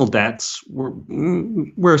national debts,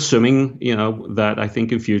 we're assuming, that I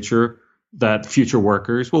think in future, that future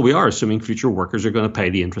workers, we are assuming future workers are going to pay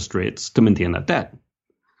the interest rates to maintain that debt.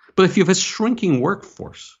 But if you have a shrinking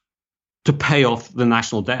workforce to pay off the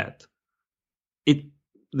national debt,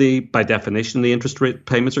 by definition, the interest rate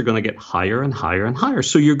payments are going to get higher and higher and higher.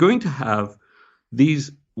 So you're going to have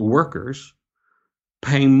these workers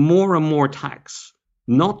paying more and more tax,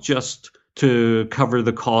 not just to cover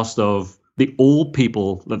the cost of the old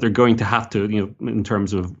people that they're going to have to, in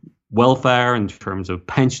terms of welfare, in terms of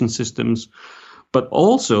pension systems, but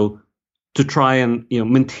also to try and,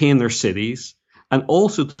 maintain their cities, and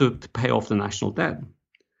also to pay off the national debt.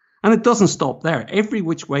 And it doesn't stop there. Every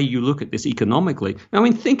which way you look at this economically,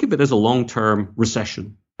 think of it as a long-term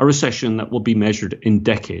recession, a recession that will be measured in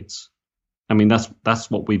decades.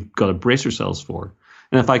 That's what we've got to brace ourselves for.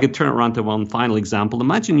 And if I could turn it around to one final example,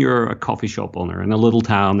 imagine you're a coffee shop owner in a little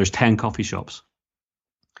town. There's 10 coffee shops.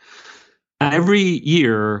 And every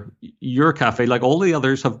year, your cafe, like all the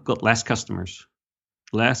others, have got less customers,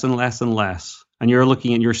 less and less and less. And you're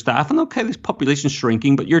looking at your staff, and okay, this population's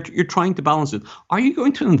shrinking, but you're trying to balance it. Are you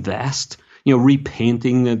going to invest,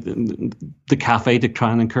 repainting the cafe to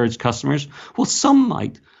try and encourage customers? Well, some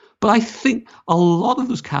might, but I think a lot of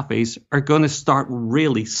those cafes are going to start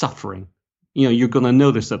really suffering. You're going to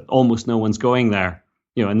notice that almost no one's going there,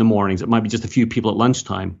 in the mornings. It might be just a few people at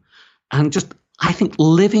lunchtime, and just I think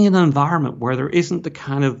living in an environment where there isn't the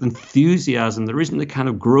kind of enthusiasm, there isn't the kind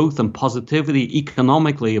of growth and positivity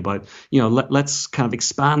economically about, let's kind of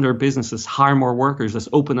expand our businesses, hire more workers, let's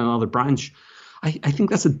open another branch. I think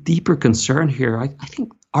that's a deeper concern here. I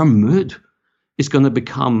think our mood is going to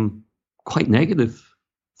become quite negative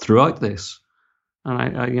throughout this.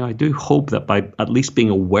 And I do hope that by at least being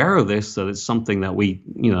aware of this, that it's something that we,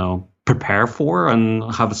 prepare for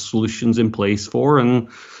and have solutions in place for. And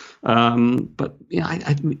but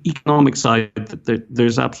economic side,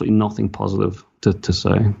 there's absolutely nothing positive to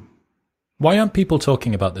say. Why aren't people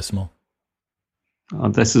talking about this more?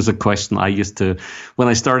 This is a question I used to, when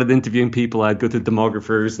I started interviewing people, I'd go to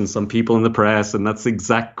demographers and some people in the press, and that's the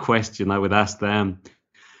exact question I would ask them.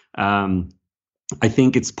 I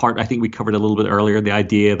think we covered a little bit earlier, the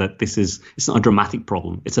idea that it's not a dramatic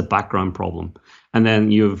problem, it's a background problem. And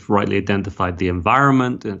then you've rightly identified the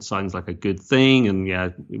environment, and it sounds like a good thing. And yeah,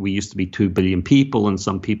 we used to be 2 billion people, and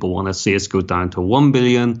some people want to see us go down to 1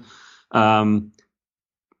 billion.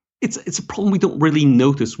 It's a problem we don't really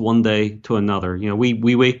notice one day to another.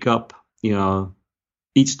 We wake up,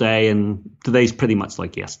 each day, and today's pretty much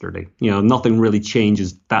like yesterday. Nothing really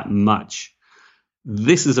changes that much.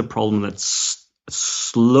 This is a problem that's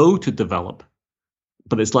slow to develop,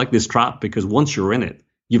 but it's like this trap, because once you're in it,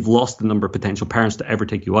 you've lost the number of potential parents to ever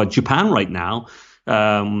take you out. Japan right now,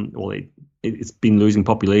 it's been losing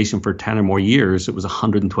population for 10 or more years. It was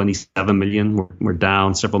 127 million. We're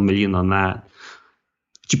down several million on that.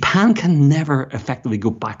 Japan can never effectively go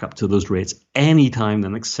back up to those rates anytime the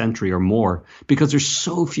next century or more, because there's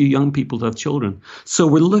so few young people to have children. So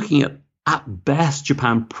we're looking at best,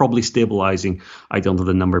 Japan probably stabilizing. I don't know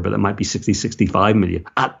the number, but it might be 60, 65 million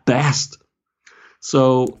at best.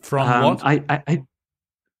 So from what?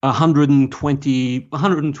 120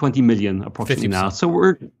 million approximately 50%. Now. So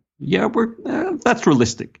we're that's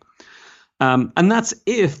realistic. And that's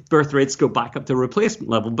if birth rates go back up to replacement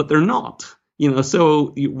level, but they're not.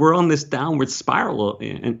 So we're on this downward spiral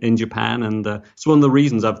in Japan, and it's one of the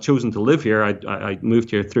reasons I've chosen to live here. I moved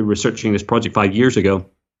here through researching this project 5 years ago.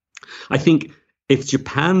 I think if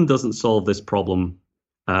Japan doesn't solve this problem,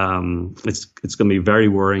 it's going to be very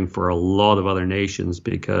worrying for a lot of other nations,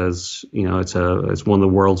 because it's one of the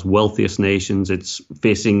world's wealthiest nations. It's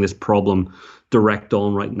facing this problem direct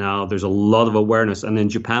on right now. There's a lot of awareness, and in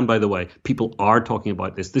Japan, by the way, people are talking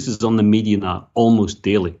about this. This is on the media now almost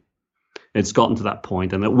daily. It's gotten to that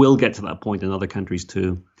point, and it will get to that point in other countries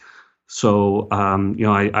too. So,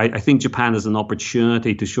 I think Japan is an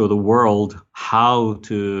opportunity to show the world how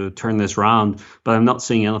to turn this around, but I'm not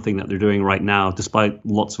seeing anything that they're doing right now, despite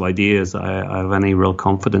lots of ideas I have any real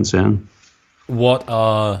confidence in. What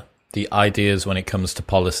are the ideas when it comes to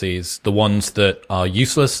policies, the ones that are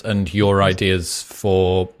useless, and your ideas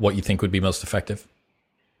for what you think would be most effective?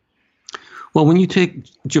 Well, when you take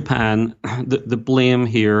Japan, the blame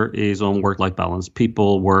here is on work-life balance.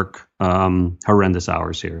 People work horrendous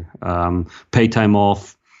hours here. Pay time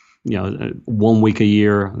off, 1 week a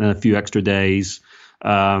year and a few extra days.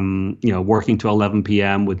 Working to 11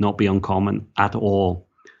 p.m. would not be uncommon at all.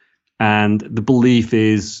 And the belief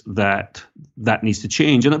is that needs to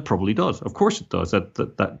change, and it probably does. Of course it does.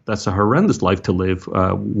 That's a horrendous life to live,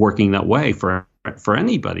 working that way for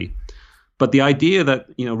anybody. But the idea that,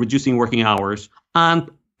 reducing working hours and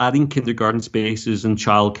adding kindergarten spaces and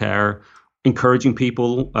childcare, encouraging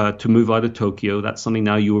people to move out of Tokyo, that's something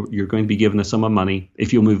now you're going to be given a sum of money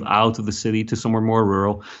if you'll move out of the city to somewhere more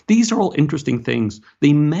rural. These are all interesting things.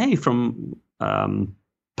 They may, from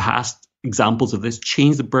past examples of this,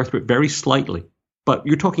 change the birth rate very slightly. But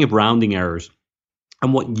you're talking of rounding errors.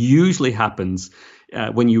 And what usually happens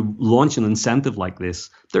when you launch an incentive like this,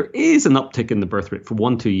 there is an uptick in the birth rate for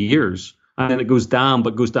 1-2 years. And then it goes down,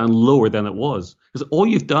 but goes down lower than it was. Because all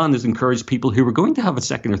you've done is encourage people who were going to have a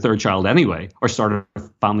second or third child anyway, or start a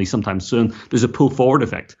family sometime soon. There's a pull forward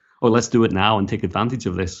effect. Oh, let's do it now and take advantage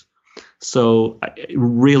of this. So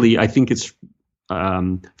really, I think it's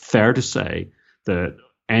fair to say that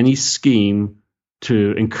any scheme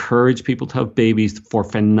to encourage people to have babies for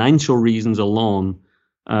financial reasons alone,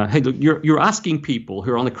 hey, look, you're asking people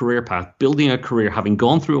who are on a career path, building a career, having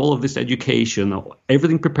gone through all of this education,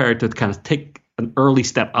 everything prepared to kind of take an early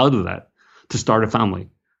step out of that to start a family.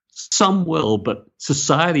 Some will, but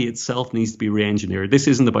society itself needs to be re-engineered. This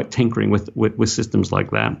isn't about tinkering with systems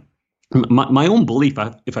like that. My own belief,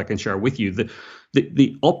 if I can share with you,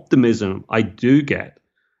 the optimism I do get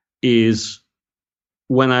is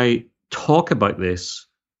when I talk about this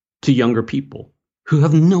to younger people who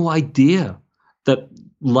have no idea that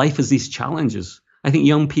life has these challenges. I think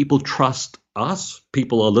young people trust us,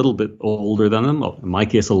 people a little bit older than them, or in my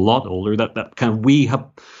case, a lot older, that kind of we have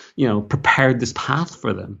prepared this path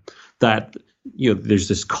for them. That there's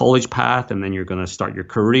this college path, and then you're going to start your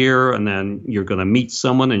career, and then you're going to meet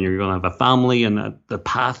someone, and you're going to have a family, and that the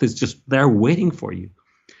path is just there waiting for you.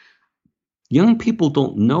 Young people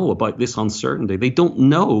don't know about this uncertainty. They don't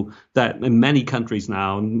know that in many countries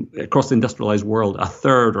now, across the industrialized world, a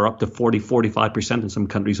third or up to 45% in some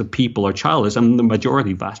countries of people are childless, and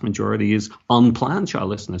the vast majority is unplanned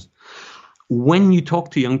childlessness. When you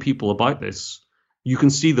talk to young people about this, you can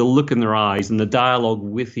see the look in their eyes and the dialogue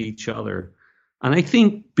with each other. And I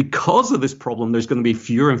think because of this problem, there's going to be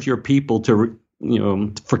fewer and fewer people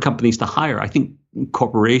for companies to hire. I think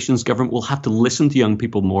corporations, government will have to listen to young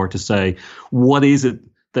people more to say, what is it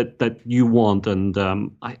that you want? And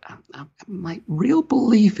my real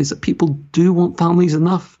belief is that people do want families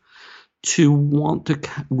enough to want to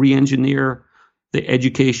re-engineer the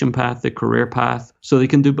education path, the career path, so they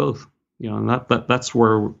can do both. And that's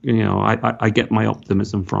where I get my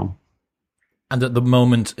optimism from. And at the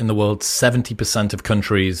moment in the world, 70% of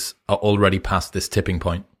countries are already past this tipping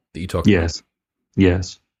point that you talked about.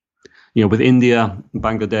 Yes. With India,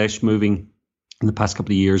 Bangladesh moving in the past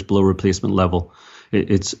couple of years below replacement level,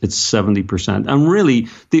 it's 70%. And really,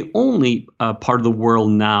 the only part of the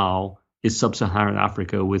world now is sub-Saharan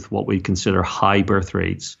Africa with what we consider high birth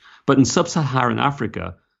rates. But in sub-Saharan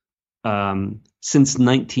Africa, since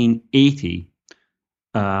 1980,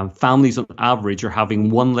 families on average are having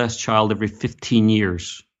one less child every 15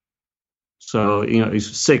 years. So,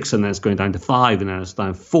 it's 6, and then it's going down to 5, and then it's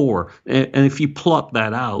down to 4. And if you plot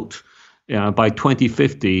that out, by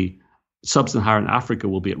 2050, sub-Saharan Africa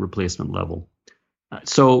will be at replacement level.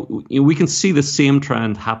 So we can see the same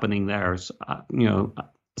trend happening there.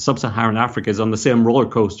 Sub-Saharan Africa is on the same roller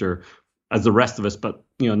coaster as the rest of us, but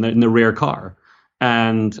in the rear car.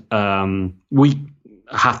 And we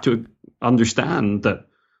have to understand that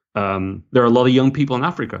there are a lot of young people in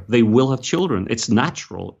Africa. They will have children. It's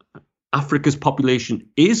natural. Africa's population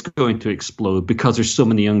is going to explode because there's so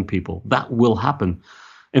many young people. That will happen.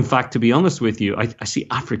 In fact, to be honest with you, I see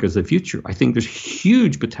Africa as the future. I think there's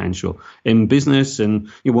huge potential in business. And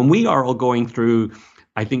when we are all going through,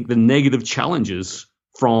 I think, the negative challenges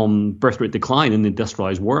from birth rate decline in the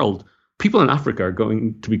industrialized world, people in Africa are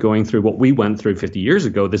going to be going through what we went through 50 years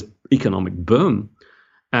ago, this economic boom.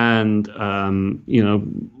 And,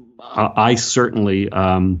 I certainly,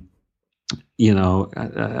 I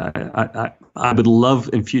would love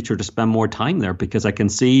in future to spend more time there because I can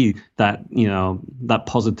see that, that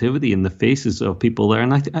positivity in the faces of people there.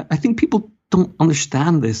 And I think people don't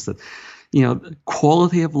understand this, that,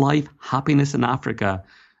 quality of life, happiness in Africa,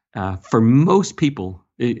 for most people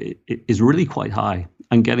is really quite high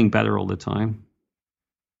and getting better all the time.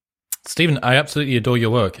 Stephen, I absolutely adore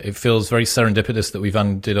your work. It feels very serendipitous that we've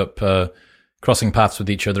ended up crossing paths with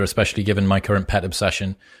each other, especially given my current pet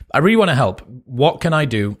obsession. I really want to help. What can I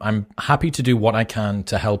do? I'm happy to do what I can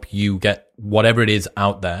to help you get whatever it is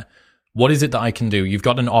out there. What is it that I can do? You've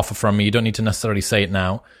got an offer from me. You don't need to necessarily say it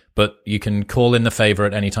now, but you can call in the favor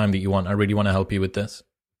at any time that you want. I really want to help you with this.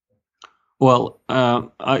 Well,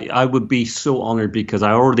 I would be so honored because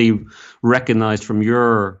I already recognized from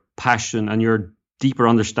your passion and your deeper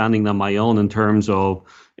understanding than my own in terms of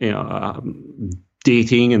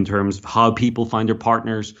dating, in terms of how people find their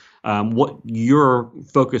partners. What you're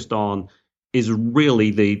focused on is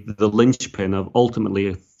really the linchpin of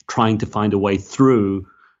ultimately trying to find a way through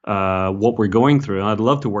what we're going through. And I'd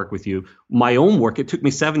love to work with you. My own work, it took me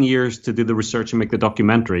 7 years to do the research and make the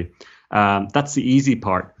documentary. That's the easy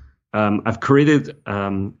part. I've created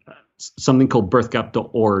something called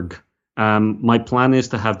birthgap.org. My plan is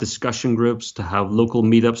to have discussion groups, to have local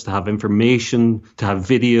meetups, to have information, to have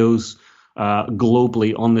videos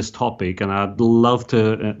globally on this topic. And I'd love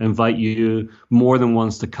to invite you more than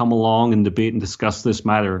once to come along and debate and discuss this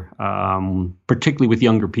matter, particularly with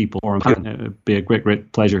younger people. It'd be a great,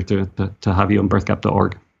 great pleasure to have you on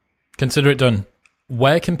birthgap.org. Consider it done.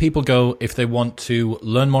 Where can people go if they want to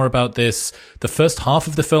learn more about this? The first half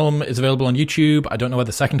of the film is available on YouTube. I don't know whether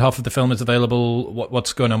the second half of the film is available.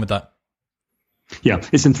 What's going on with that? Yeah,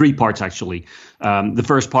 it's in 3 parts, actually. The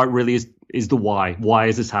first part really is the why. Why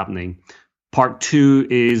is this happening? Part 2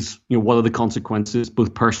 is, what are the consequences,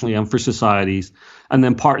 both personally and for societies? And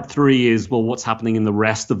then part 3 is, well, what's happening in the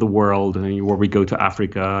rest of the world, where we go to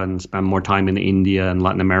Africa and spend more time in India and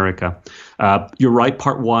Latin America. You're right,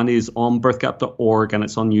 part 1 is on birthgap.org and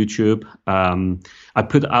it's on YouTube. I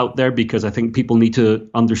put it out there because I think people need to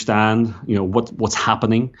understand, what's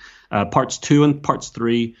happening. Parts 2 and parts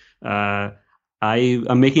 3, I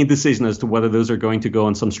am making a decision as to whether those are going to go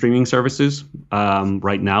on some streaming services.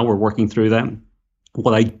 Right now, we're working through them.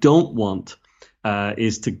 What I don't want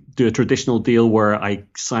is to do a traditional deal where I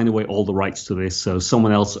sign away all the rights to this. So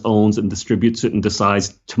someone else owns and distributes it and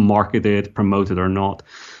decides to market it, promote it or not.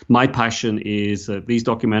 My passion is that these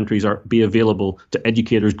documentaries be available to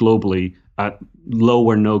educators globally at low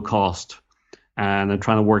or no cost. And I'm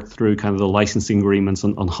trying to work through kind of the licensing agreements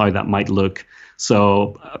on how that might look.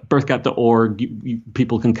 So birthgap.org,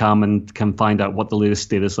 people can come and can find out what the latest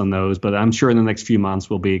status on those. But I'm sure in the next few months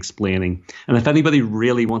we'll be explaining. And if anybody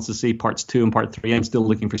really wants to see parts 2 and part 3, I'm still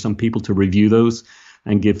looking for some people to review those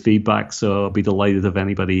and give feedback. So I'll be delighted if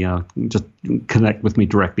anybody just connect with me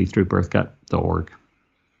directly through birthgap.org.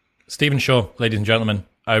 Stephen Shaw, ladies and gentlemen,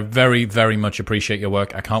 I very, very much appreciate your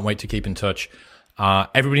work. I can't wait to keep in touch.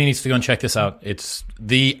 Everybody needs to go and check this out. It's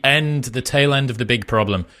the tail end of The Big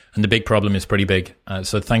Problem, and The Big Problem is pretty big.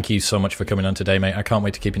 So thank you so much for coming on today, mate. I can't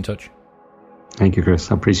wait to keep in touch. Thank you,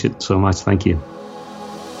 Chris. I appreciate it so much. Thank you.